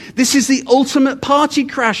scene. This is the ultimate party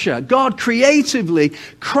crasher. God creatively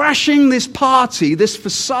crashing this party, this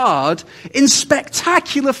facade, in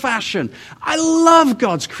spectacular fashion. I love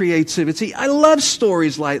God's creativity. I love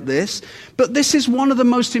stories like this. But this is one of the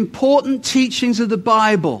most important teachings of the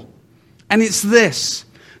Bible. And it's this: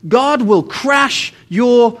 God will crash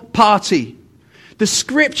your party. The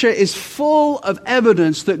scripture is full of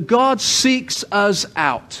evidence that God seeks us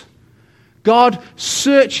out. God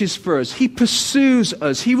searches for us. He pursues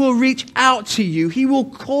us. He will reach out to you. He will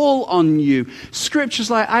call on you. Scriptures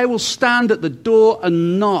like, I will stand at the door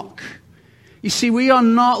and knock. You see, we are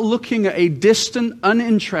not looking at a distant,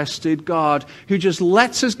 uninterested God who just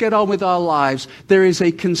lets us get on with our lives. There is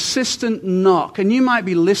a consistent knock. And you might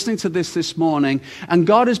be listening to this morning, and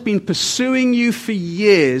God has been pursuing you for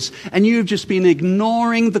years, and you have just been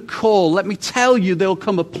ignoring the call. Let me tell you, there will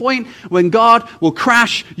come a point when God will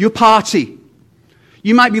crash your party.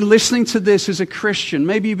 You might be listening to this as a Christian.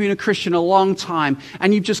 Maybe you've been a Christian a long time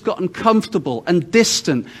and you've just gotten comfortable and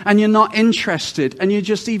distant and you're not interested and you're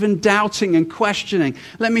just even doubting and questioning.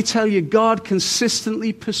 Let me tell you, God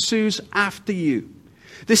consistently pursues after you.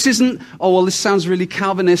 This isn't, this sounds really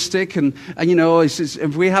Calvinistic and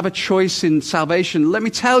if we have a choice in salvation. Let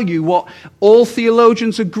me tell you what all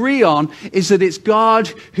theologians agree on is that it's God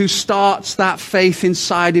who starts that faith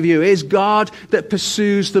inside of you. It is God that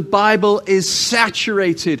pursues. The Bible is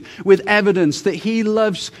saturated with evidence that he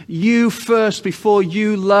loves you first before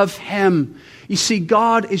you love him. You see,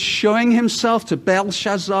 God is showing himself to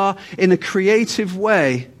Belshazzar in a creative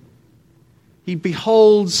way. He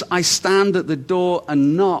beholds, I stand at the door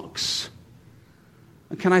and knocks.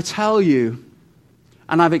 And can I tell you,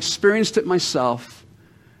 and I've experienced it myself,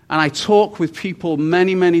 and I talk with people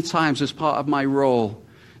many, many times as part of my role,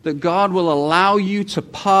 that God will allow you to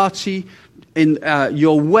party in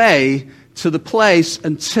your way to the place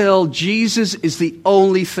until Jesus is the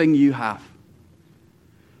only thing you have.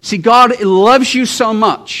 See, God loves you so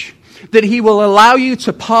much that he will allow you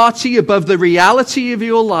to party above the reality of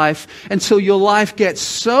your life until your life gets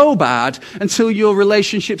so bad, until your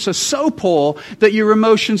relationships are so poor, that your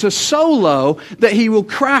emotions are so low, that he will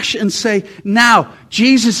crash and say, now,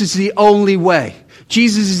 Jesus is the only way.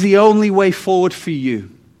 Jesus is the only way forward for you.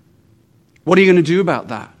 What are you going to do about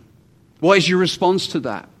that? What is your response to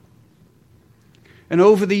that? And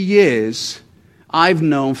over the years, I've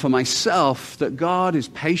known for myself that God is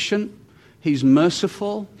patient, he's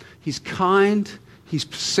merciful, he's kind, he's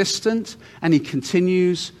persistent, and he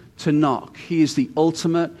continues to knock. He is the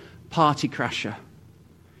ultimate party crasher.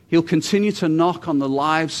 He'll continue to knock on the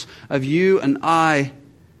lives of you and I.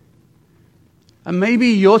 And maybe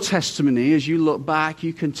your testimony, as you look back,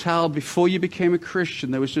 you can tell before you became a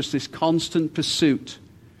Christian, there was just this constant pursuit.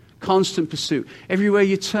 Constant pursuit. Everywhere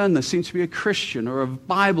you turn, there seemed to be a Christian or a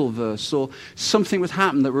Bible verse or something would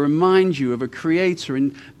happen that would remind you of a creator,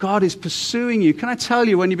 and God is pursuing you. Can I tell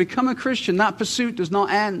you, when you become a Christian, that pursuit does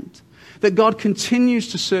not end. That God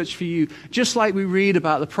continues to search for you, just like we read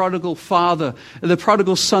about the prodigal father, the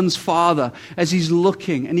prodigal son's father, as he's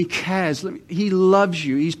looking and he cares. He loves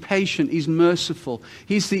you. He's patient. He's merciful.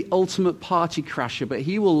 He's the ultimate party crasher, but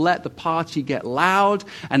he will let the party get loud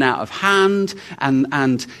and out of hand.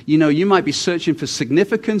 And you might be searching for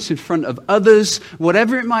significance in front of others.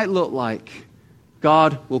 Whatever it might look like,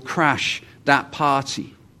 God will crash that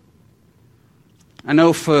party. I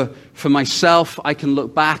know for myself, I can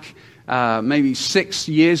look back maybe 6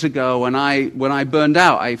 years ago when I burned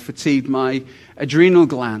out. I fatigued my adrenal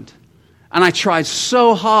gland. And I tried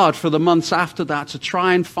so hard for the months after that to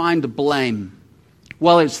try and find a blame.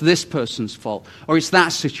 Well, it's this person's fault, or it's that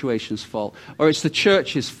situation's fault, or it's the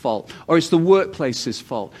church's fault, or it's the workplace's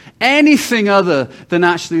fault. Anything other than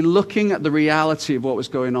actually looking at the reality of what was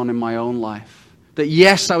going on in my own life. That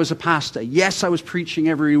yes, I was a pastor. Yes, I was preaching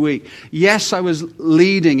every week. Yes, I was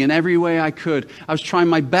leading in every way I could. I was trying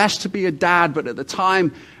my best to be a dad, but at the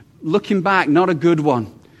time, looking back, not a good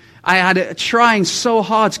one. I had it trying so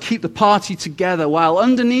hard to keep the party together, while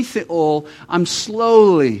underneath it all, I'm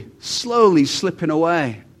slowly slipping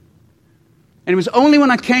away. And it was only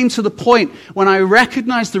when I came to the point when I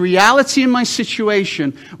recognized the reality in my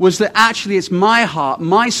situation was that actually it's my heart,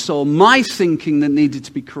 my soul, my thinking that needed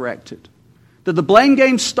to be corrected. That the blame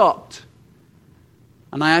game stopped.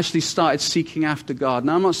 And I actually started seeking after God.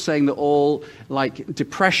 Now, I'm not saying that all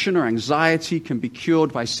depression or anxiety can be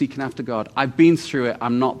cured by seeking after God. I've been through it.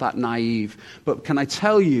 I'm not that naive. But can I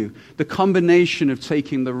tell you, the combination of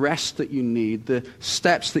taking the rest that you need, the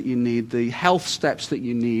steps that you need, the health steps that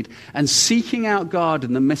you need, and seeking out God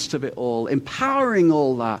in the midst of it all, empowering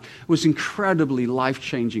all that, was incredibly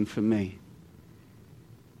life-changing for me.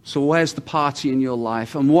 So where's the party in your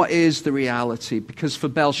life? And what is the reality? Because for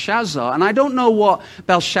Belshazzar, and I don't know what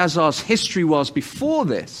Belshazzar's history was before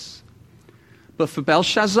this, but for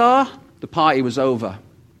Belshazzar, the party was over.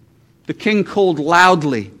 The king called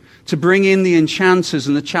loudly to bring in the enchanters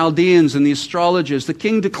and the Chaldeans and the astrologers. The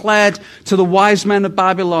king declared to the wise men of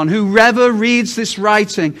Babylon, whoever reads this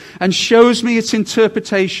writing and shows me its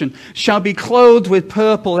interpretation shall be clothed with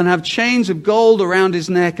purple and have chains of gold around his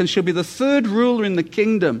neck and shall be the third ruler in the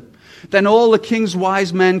kingdom. Then all the king's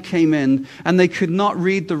wise men came in, and they could not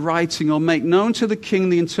read the writing or make known to the king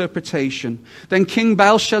the interpretation. Then King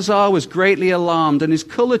Belshazzar was greatly alarmed, and his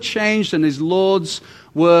color changed, and his lords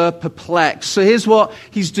were perplexed. So here's what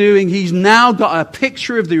he's doing. He's now got a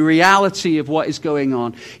picture of the reality of what is going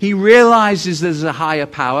on. He realizes there's a higher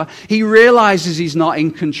power. He realizes he's not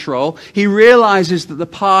in control. He realizes that the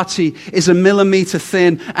party is a millimeter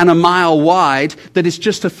thin and a mile wide, that it's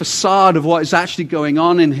just a facade of what is actually going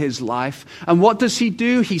on in his life. And what does he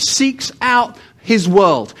do? He seeks out his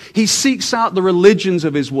world. He seeks out the religions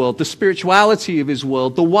of his world, the spirituality of his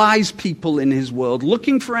world, the wise people in his world,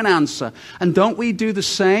 looking for an answer. And don't we do the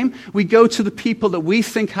same? We go to the people that we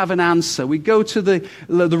think have an answer. We go to the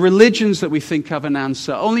religions that we think have an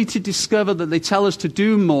answer, only to discover that they tell us to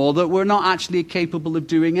do more that we're not actually capable of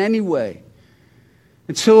doing anyway.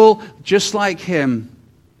 Until, just like him,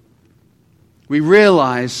 we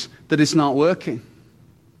realize that it's not working,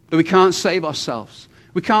 that we can't save ourselves.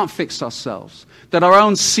 We can't fix ourselves. That our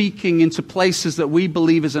own seeking into places that we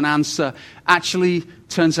believe is an answer actually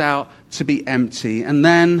turns out to be empty. And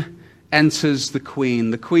then enters the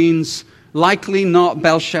queen. The queen's likely not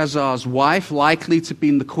Belshazzar's wife, likely to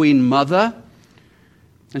be the queen mother.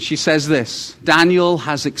 And she says this: Daniel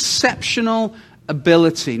has exceptional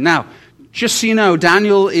ability. Now, just so you know,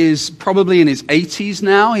 Daniel is probably in his 80s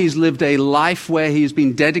now. He's lived a life where he's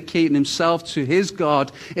been dedicating himself to his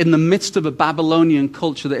God in the midst of a Babylonian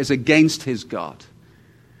culture that is against his God.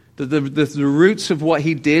 The roots of what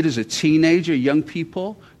he did as a teenager, young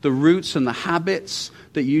people, the roots and the habits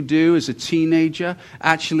that you do as a teenager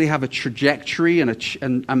actually have a trajectory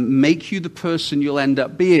and make you the person you'll end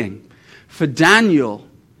up being. For Daniel,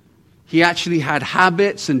 he actually had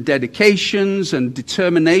habits and dedications and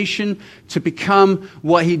determination to become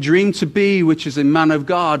what he dreamed to be, which is a man of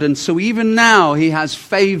God. And so even now he has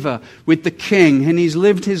favor with the king, and he's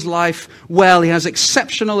lived his life well. He has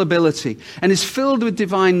exceptional ability and is filled with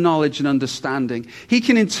divine knowledge and understanding. He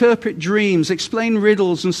can interpret dreams, explain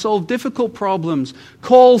riddles, and solve difficult problems.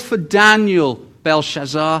 Call for Daniel,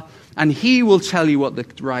 Belshazzar, and he will tell you what the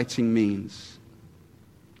writing means.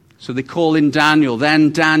 So they call in Daniel.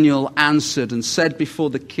 Then Daniel answered and said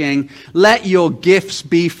before the king, let your gifts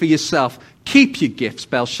be for yourself. Keep your gifts,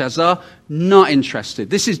 Belshazzar. Not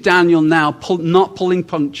interested. This is Daniel now, not pulling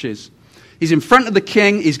punches. He's in front of the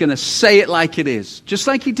king. He's going to say it like it is, just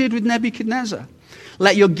like he did with Nebuchadnezzar.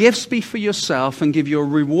 Let your gifts be for yourself and give your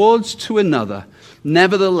rewards to another.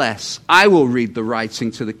 Nevertheless, I will read the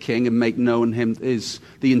writing to the king and make known him is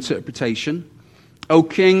the interpretation. O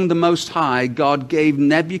King, the Most High, God gave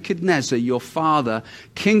Nebuchadnezzar, your father,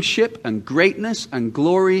 kingship and greatness and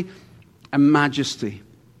glory and majesty.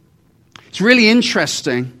 It's really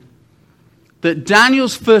interesting that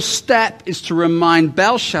Daniel's first step is to remind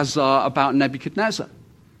Belshazzar about Nebuchadnezzar.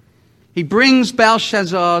 He brings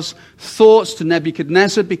Belshazzar's thoughts to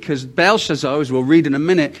Nebuchadnezzar because Belshazzar, as we'll read in a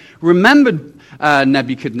minute, remembered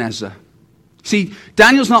Nebuchadnezzar. See,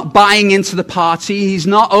 Daniel's not buying into the party. He's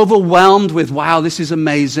not overwhelmed with, wow, this is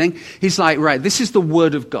amazing. He's like, right, this is the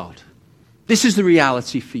word of God. This is the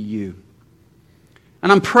reality for you.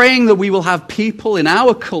 And I'm praying that we will have people in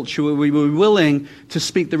our culture where we will be willing to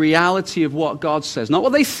speak the reality of what God says. Not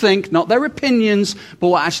what they think, not their opinions, but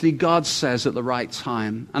what actually God says at the right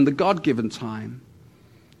time and the God-given time.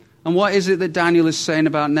 And what is it that Daniel is saying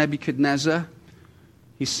about Nebuchadnezzar?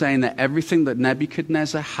 He's saying that everything that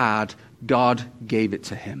Nebuchadnezzar had, God gave it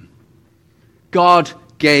to him. God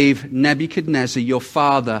gave Nebuchadnezzar, your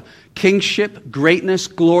father, kingship, greatness,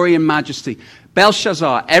 glory, and majesty.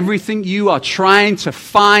 Belshazzar, everything you are trying to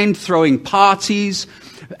find, throwing parties,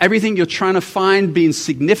 everything you're trying to find being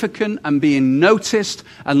significant and being noticed,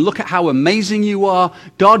 and look at how amazing you are,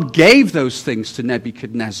 God gave those things to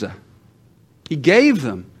Nebuchadnezzar. He gave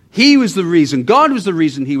them. He was the reason. God was the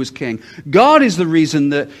reason he was king. God is the reason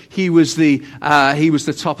that he was the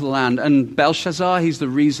top of the land. And Belshazzar, he's the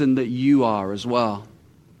reason that you are as well.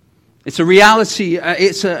 It's a reality,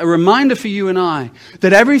 it's a reminder for you and I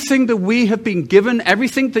that everything that we have been given,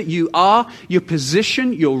 everything that you are, your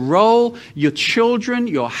position, your role, your children,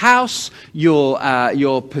 your house,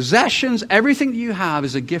 your possessions, everything that you have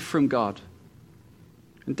is a gift from God.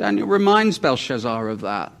 And Daniel reminds Belshazzar of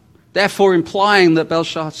that, therefore implying that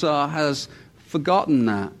Belshazzar has forgotten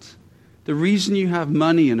that. The reason you have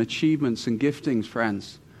money and achievements and giftings,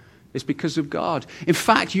 friends, is because of God. In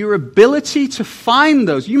fact, your ability to find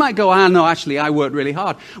those, you might go, no, actually, I worked really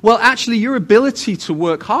hard. Well, actually, your ability to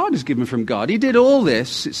work hard is given from God. He did all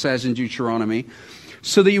this, it says in Deuteronomy,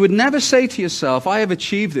 so that you would never say to yourself, I have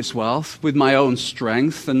achieved this wealth with my own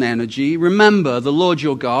strength and energy. Remember, the Lord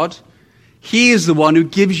your God, he is the one who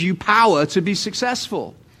gives you power to be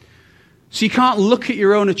successful. So you can't look at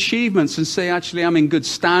your own achievements and say, actually, I'm in good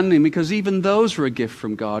standing, because even those are a gift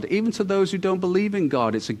from God. Even to those who don't believe in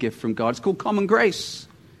God, it's a gift from God. It's called common grace.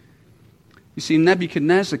 You see,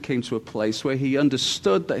 Nebuchadnezzar came to a place where he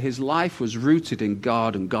understood that his life was rooted in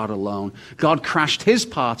God and God alone. God crashed his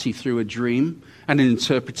party through a dream and an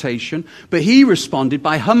interpretation, but he responded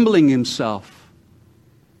by humbling himself.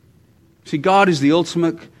 See, God is the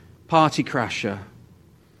ultimate party crasher.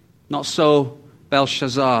 Not so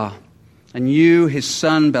Belshazzar. And you, his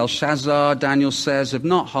son Belshazzar, Daniel says, have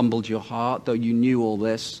not humbled your heart, though you knew all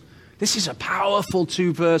this. This is a powerful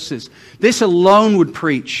 2 verses. This alone would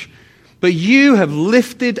preach. But you have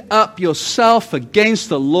lifted up yourself against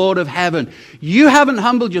the Lord of heaven. You haven't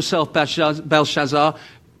humbled yourself, Belshazzar.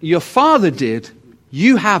 Your father did.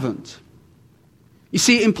 You haven't. You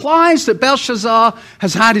see, it implies that Belshazzar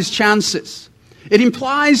has had his chances. It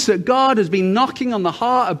implies that God has been knocking on the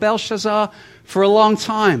heart of Belshazzar for a long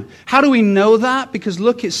time. How do we know that? Because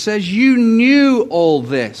look, it says you knew all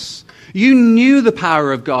this. You knew the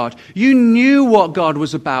power of God. You knew what God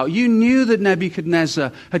was about. You knew that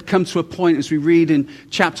Nebuchadnezzar had come to a point, as we read in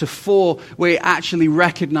chapter 4, where he actually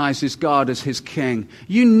recognizes God as his king.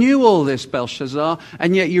 You knew all this, Belshazzar,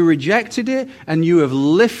 and yet you rejected it, and you have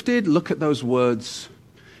lifted, look at those words.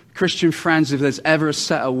 Christian friends, if there's ever a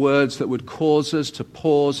set of words that would cause us to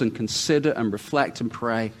pause and consider and reflect and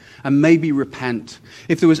pray and maybe repent,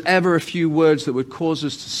 if there was ever a few words that would cause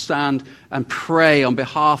us to stand and pray on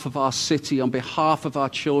behalf of our city, on behalf of our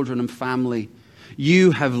children and family,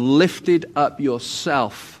 you have lifted up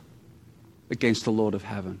yourself against the Lord of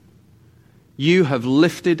heaven. You have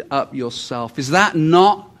lifted up yourself. Is that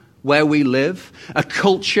not where we live? A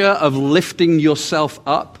culture of lifting yourself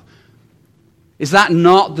up? Is that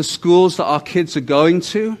not the schools that our kids are going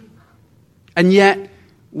to? And yet,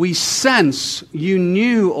 we sense, you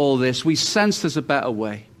knew all this, we sense there's a better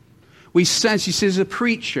way. We sense, you see, as a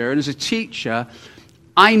preacher and as a teacher,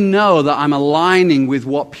 I know that I'm aligning with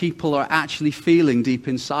what people are actually feeling deep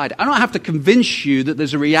inside. I don't have to convince you that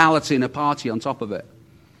there's a reality and a party on top of it.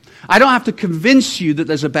 I don't have to convince you that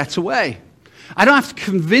there's a better way. I don't have to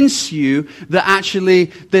convince you that actually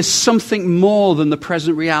there's something more than the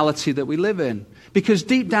present reality that we live in. Because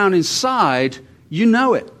deep down inside, you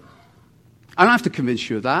know it. I don't have to convince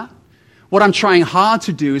you of that. What I'm trying hard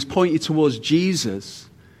to do is point you towards Jesus.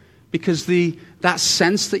 Because that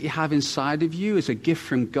sense that you have inside of you is a gift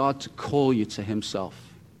from God to call you to himself.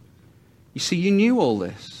 You see, you knew all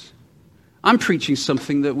this. I'm preaching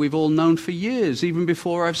something that we've all known for years, even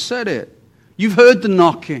before I've said it. You've heard the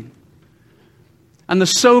knocking. And the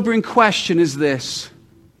sobering question is this,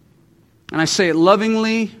 and I say it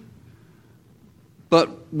lovingly,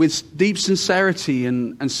 but with deep sincerity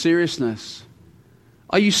and seriousness.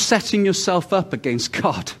 Are you setting yourself up against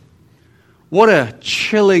God? What a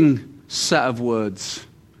chilling set of words.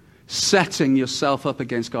 Setting yourself up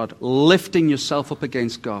against God. Lifting yourself up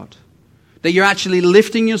against God. That you're actually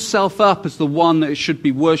lifting yourself up as the one that should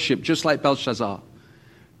be worshipped, just like Belshazzar.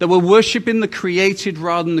 That we're worshiping the created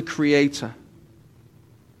rather than the creator.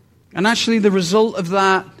 And actually the result of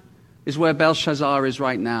that is where Belshazzar is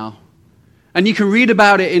right now. And you can read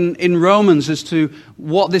about it in Romans as to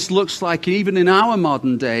what this looks like even in our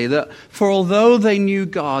modern day. That for although they knew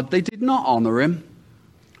God, they did not honor him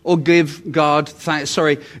or give God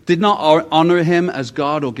did not honor him as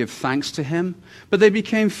God or give thanks to him. But they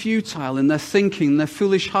became futile in their thinking. Their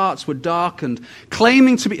foolish hearts were darkened.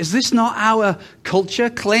 Claiming to be, is this not our culture?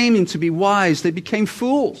 Claiming to be wise, they became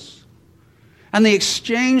fools. And they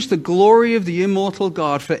exchanged the glory of the immortal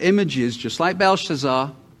God for images, just like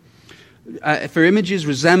Belshazzar, for images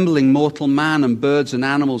resembling mortal man and birds and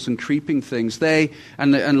animals and creeping things.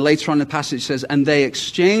 And later on in the passage it says, and they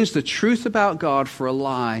exchanged the truth about God for a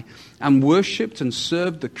lie and worshipped and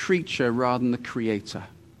served the creature rather than the Creator.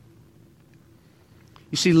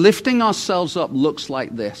 You see, lifting ourselves up looks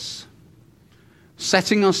like this.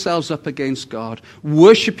 Setting ourselves up against God,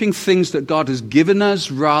 worshipping things that God has given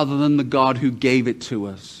us rather than the God who gave it to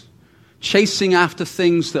us. Chasing after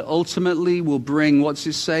things that ultimately will bring, what's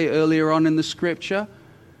it say earlier on in the scripture?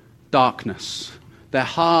 Darkness. Their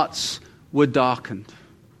hearts were darkened.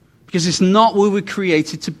 Because it's not who we were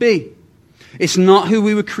created to be. It's not who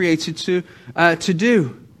we were created to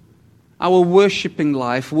do. Our worshipping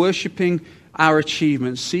life, worshipping our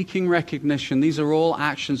achievements, seeking recognition, these are all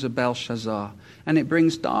actions of Belshazzar. And it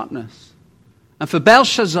brings darkness. And for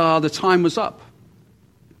Belshazzar, the time was up.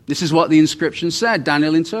 This is what the inscription said.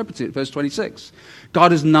 Daniel interpreted it, verse 26.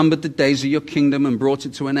 God has numbered the days of your kingdom and brought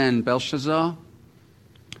it to an end. Belshazzar,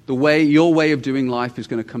 your way of doing life is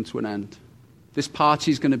going to come to an end. This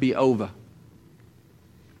party is going to be over.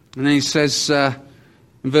 And then he says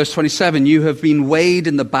in verse 27, you have been weighed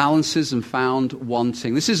in the balances and found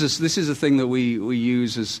wanting. This is a thing that we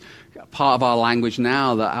use as part of our language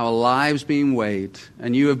now, that our lives being weighed,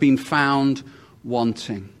 and you have been found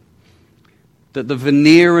wanting. That the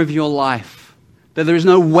veneer of your life, that there is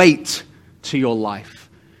no weight to your life.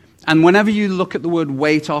 And whenever you look at the word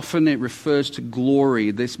weight, often it refers to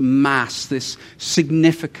glory, this mass, this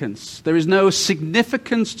significance. There is no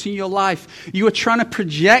significance to your life. You are trying to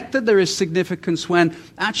project that there is significance when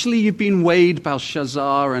actually you've been weighed,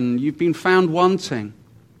 Belshazzar, and you've been found wanting.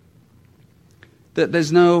 That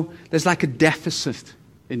there's like a deficit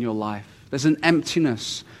in your life. There's an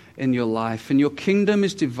emptiness in your life. And your kingdom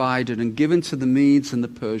is divided and given to the Medes and the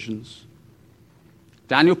Persians.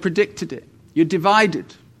 Daniel predicted it. You're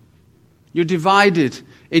divided. You're divided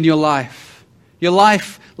in your life. Your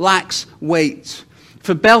life lacks weight.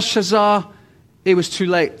 For Belshazzar, it was too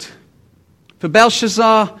late. For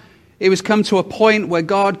Belshazzar, it was come to a point where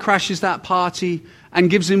God crashes that party and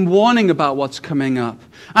gives him warning about what's coming up.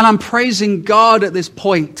 And I'm praising God at this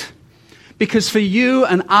point, because for you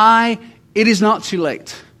and I, it is not too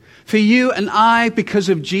late. For you and I, because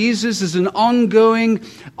of Jesus, there's an ongoing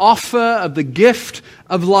offer of the gift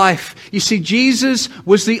of life. You see, Jesus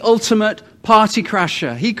was the ultimate party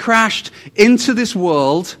crasher. He crashed into this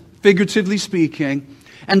world, figuratively speaking,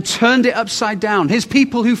 and turned it upside down. His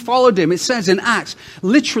people who followed him, it says in Acts,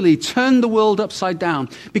 literally turned the world upside down,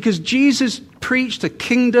 because Jesus preached a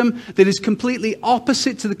kingdom that is completely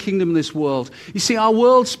opposite to the kingdom of this world. You see, our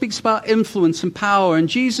world speaks about influence and power, and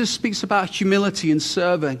Jesus speaks about humility and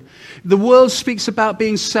serving. The world speaks about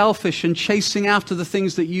being selfish and chasing after the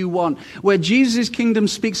things that you want, where Jesus' kingdom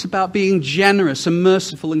speaks about being generous and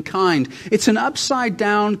merciful and kind. It's an upside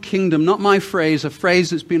down kingdom, not my phrase, a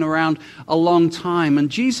phrase that's been around a long time.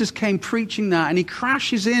 And Jesus came preaching that, and he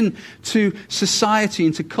crashes into society,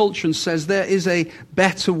 into culture, and says there is a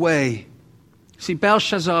better way. See,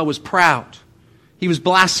 Belshazzar was proud. He was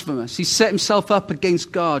blasphemous. He set himself up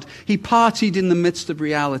against God. He partied in the midst of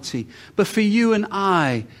reality. But for you and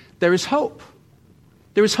I, there is hope.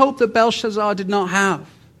 There is hope that Belshazzar did not have.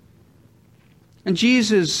 And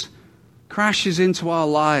Jesus crashes into our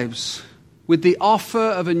lives with the offer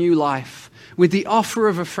of a new life, with the offer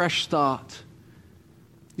of a fresh start.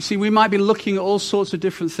 You see, we might be looking at all sorts of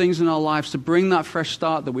different things in our lives to bring that fresh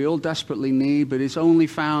start that we all desperately need, but it's only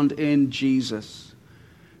found in Jesus.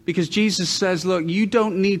 Because Jesus says, look, you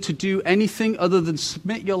don't need to do anything other than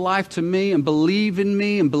submit your life to me and believe in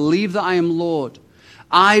me and believe that I am Lord.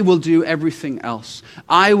 I will do everything else.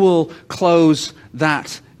 I will close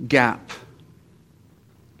that gap.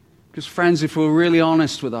 Because friends, if we're really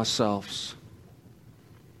honest with ourselves,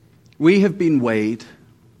 we have been weighed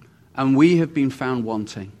and we have been found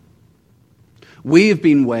wanting. We have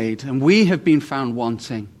been weighed and we have been found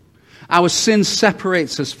wanting. Our sin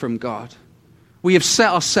separates us from God. We have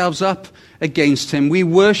set ourselves up against him. We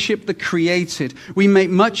worship the created. We make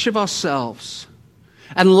much of ourselves.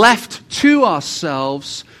 And left to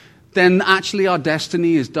ourselves, then actually our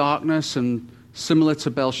destiny is darkness and similar to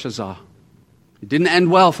Belshazzar. It didn't end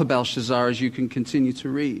well for Belshazzar, as you can continue to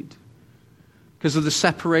read. Because of the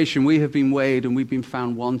separation, we have been weighed and we've been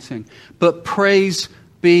found wanting. But praise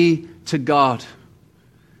be to God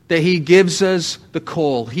that he gives us the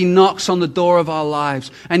call. He knocks on the door of our lives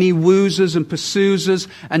and he woos us and pursues us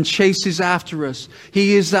and chases after us.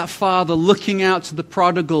 He is that Father looking out to the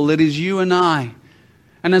prodigal that is you and I.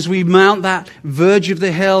 And as we mount that verge of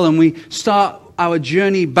the hill and we start our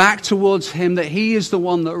journey back towards Him, that He is the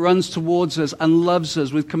one that runs towards us and loves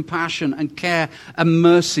us with compassion and care and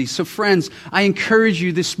mercy. So friends, I encourage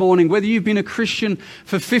you this morning, whether you've been a Christian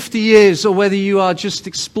for 50 years or whether you are just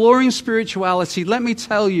exploring spirituality, let me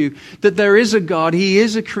tell you that there is a God. He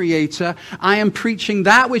is a creator. I am preaching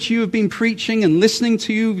that which you have been preaching and listening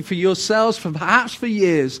to you for yourselves for perhaps for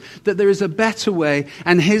years, that there is a better way,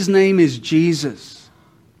 and His name is Jesus.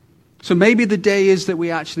 So maybe the day is that we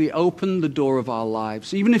actually open the door of our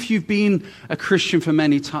lives. Even if you've been a Christian for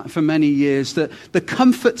many years, that the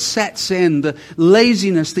comfort sets in, the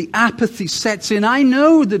laziness, the apathy sets in. I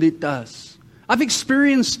know that it does. I've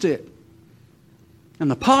experienced it. And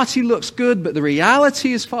the party looks good, but the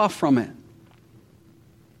reality is far from it.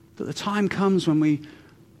 That the time comes when we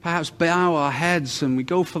perhaps bow our heads and we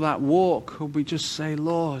go for that walk, or we just say,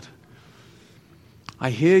 Lord, I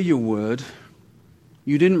hear your word.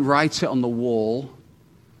 You didn't write it on the wall,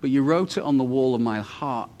 but you wrote it on the wall of my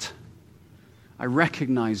heart. I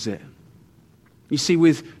recognize it. You see,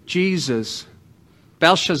 with Jesus,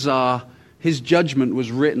 Belshazzar, his judgment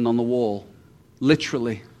was written on the wall,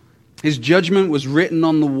 literally. His judgment was written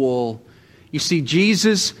on the wall. You see,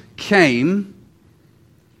 Jesus came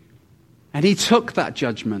and He took that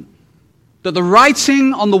judgment. That the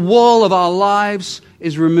writing on the wall of our lives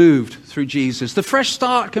is removed through Jesus. The fresh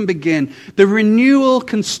start can begin. The renewal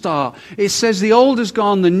can start. It says the old is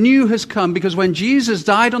gone, the new has come, because when Jesus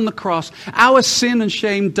died on the cross, our sin and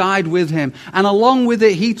shame died with Him. And along with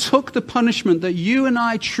it, He took the punishment that you and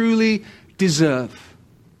I truly deserve.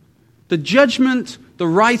 The judgment, the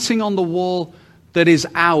writing on the wall that is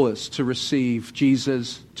ours to receive,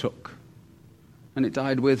 Jesus took. And it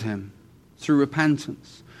died with Him through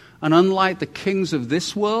repentance. And unlike the kings of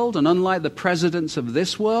this world, and unlike the presidents of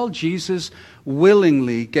this world, Jesus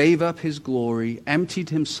willingly gave up His glory,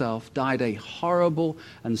 emptied Himself, died a horrible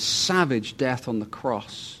and savage death on the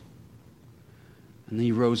cross. And then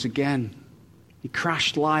He rose again. He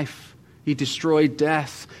crashed life. He destroyed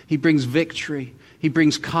death. He brings victory. He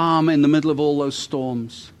brings calm in the middle of all those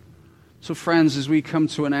storms. So friends, as we come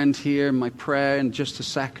to an end here, my prayer in just a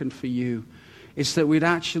second for you is that we'd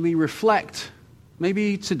actually reflect.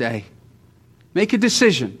 Maybe today. Make a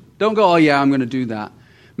decision. Don't go, oh yeah, I'm going to do that.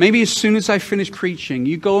 Maybe as soon as I finish preaching,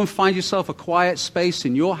 you go and find yourself a quiet space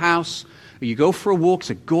in your house, or you go for a walk.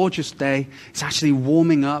 It's a gorgeous day. It's actually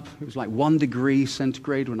warming up. It was like 1 degree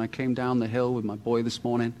centigrade when I came down the hill with my boy this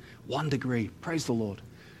morning. 1 degree. Praise the Lord.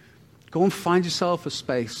 Go and find yourself a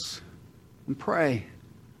space and pray.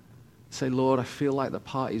 Say, Lord, I feel like the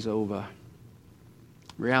party's over.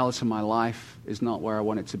 Reality of my life is not where I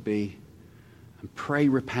want it to be. And pray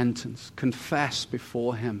repentance. Confess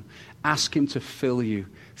before Him. Ask Him to fill you.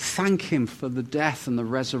 Thank Him for the death and the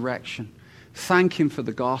resurrection. Thank Him for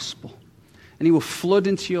the gospel. And He will flood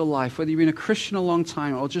into your life, whether you've been a Christian a long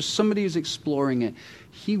time or just somebody who's exploring it.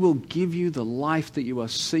 He will give you the life that you are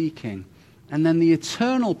seeking. And then the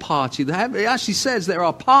eternal party. It actually says there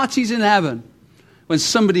are parties in heaven when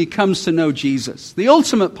somebody comes to know Jesus. The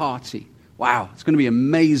ultimate party. Wow, it's going to be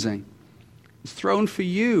amazing. It's thrown for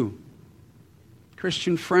you.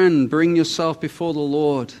 Christian friend, bring yourself before the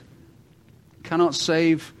Lord. We cannot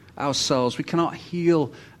save ourselves. We cannot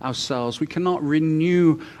heal ourselves. We cannot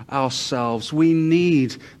renew ourselves. We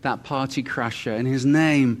need that party crasher, and His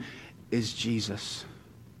name is Jesus.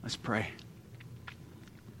 Let's pray.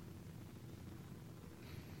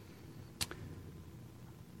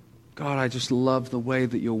 God, I just love the way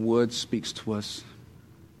that your word speaks to us.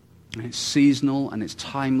 And it's seasonal and it's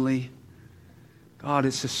timely. God,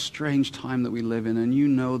 it's a strange time that we live in, and you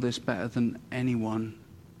know this better than anyone.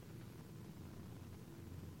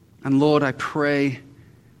 And Lord, I pray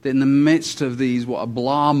that in the midst of these, what are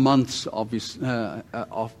blah months,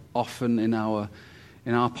 often in our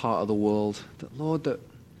part of the world, that Lord, that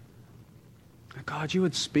God, you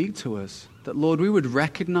would speak to us. That Lord, we would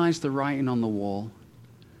recognize the writing on the wall.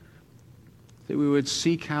 That we would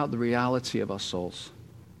seek out the reality of our souls.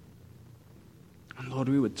 And Lord,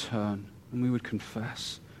 we would turn. And we would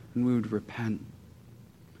confess, and we would repent.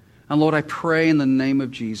 And Lord, I pray in the name of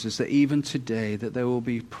Jesus that even today that there will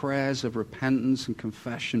be prayers of repentance and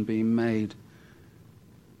confession being made.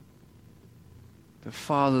 That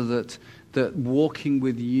Father, that walking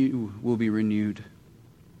with you will be renewed.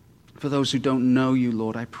 For those who don't know you,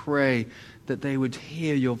 Lord, I pray that they would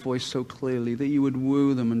hear your voice so clearly, that you would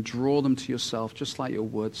woo them and draw them to yourself, just like your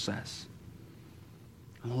word says.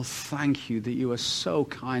 And Lord, thank you that you are so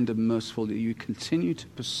kind and merciful, that you continue to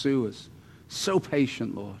pursue us. So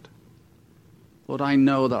patient, Lord. Lord, I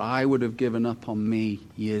know that I would have given up on me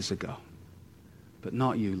years ago, but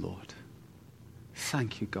not you, Lord.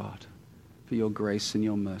 Thank you, God, for your grace and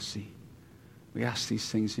your mercy. We ask these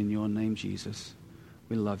things in your name, Jesus.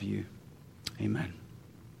 We love you. Amen.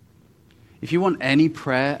 If you want any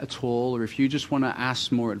prayer at all, or if you just want to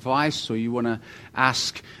ask more advice, or you want to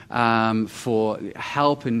ask for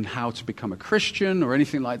help in how to become a Christian or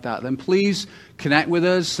anything like that, then please connect with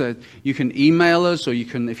us. You can email us, or you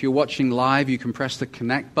can, if you're watching live, you can press the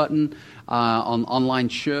connect button on Online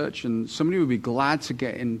Church, and somebody would be glad to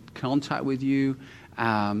get in contact with you.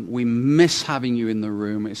 We miss having you in the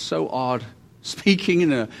room. It's so odd speaking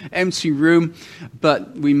in an empty room,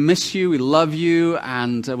 but we miss you, we love you,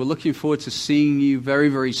 and we're looking forward to seeing you very,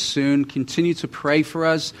 very soon. Continue to pray for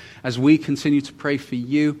us as we continue to pray for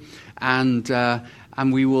you, and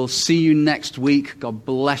we will see you next week. God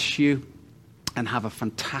bless you, and have a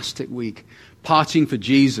fantastic week. Partying for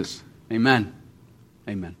Jesus. Amen.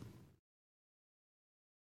 Amen.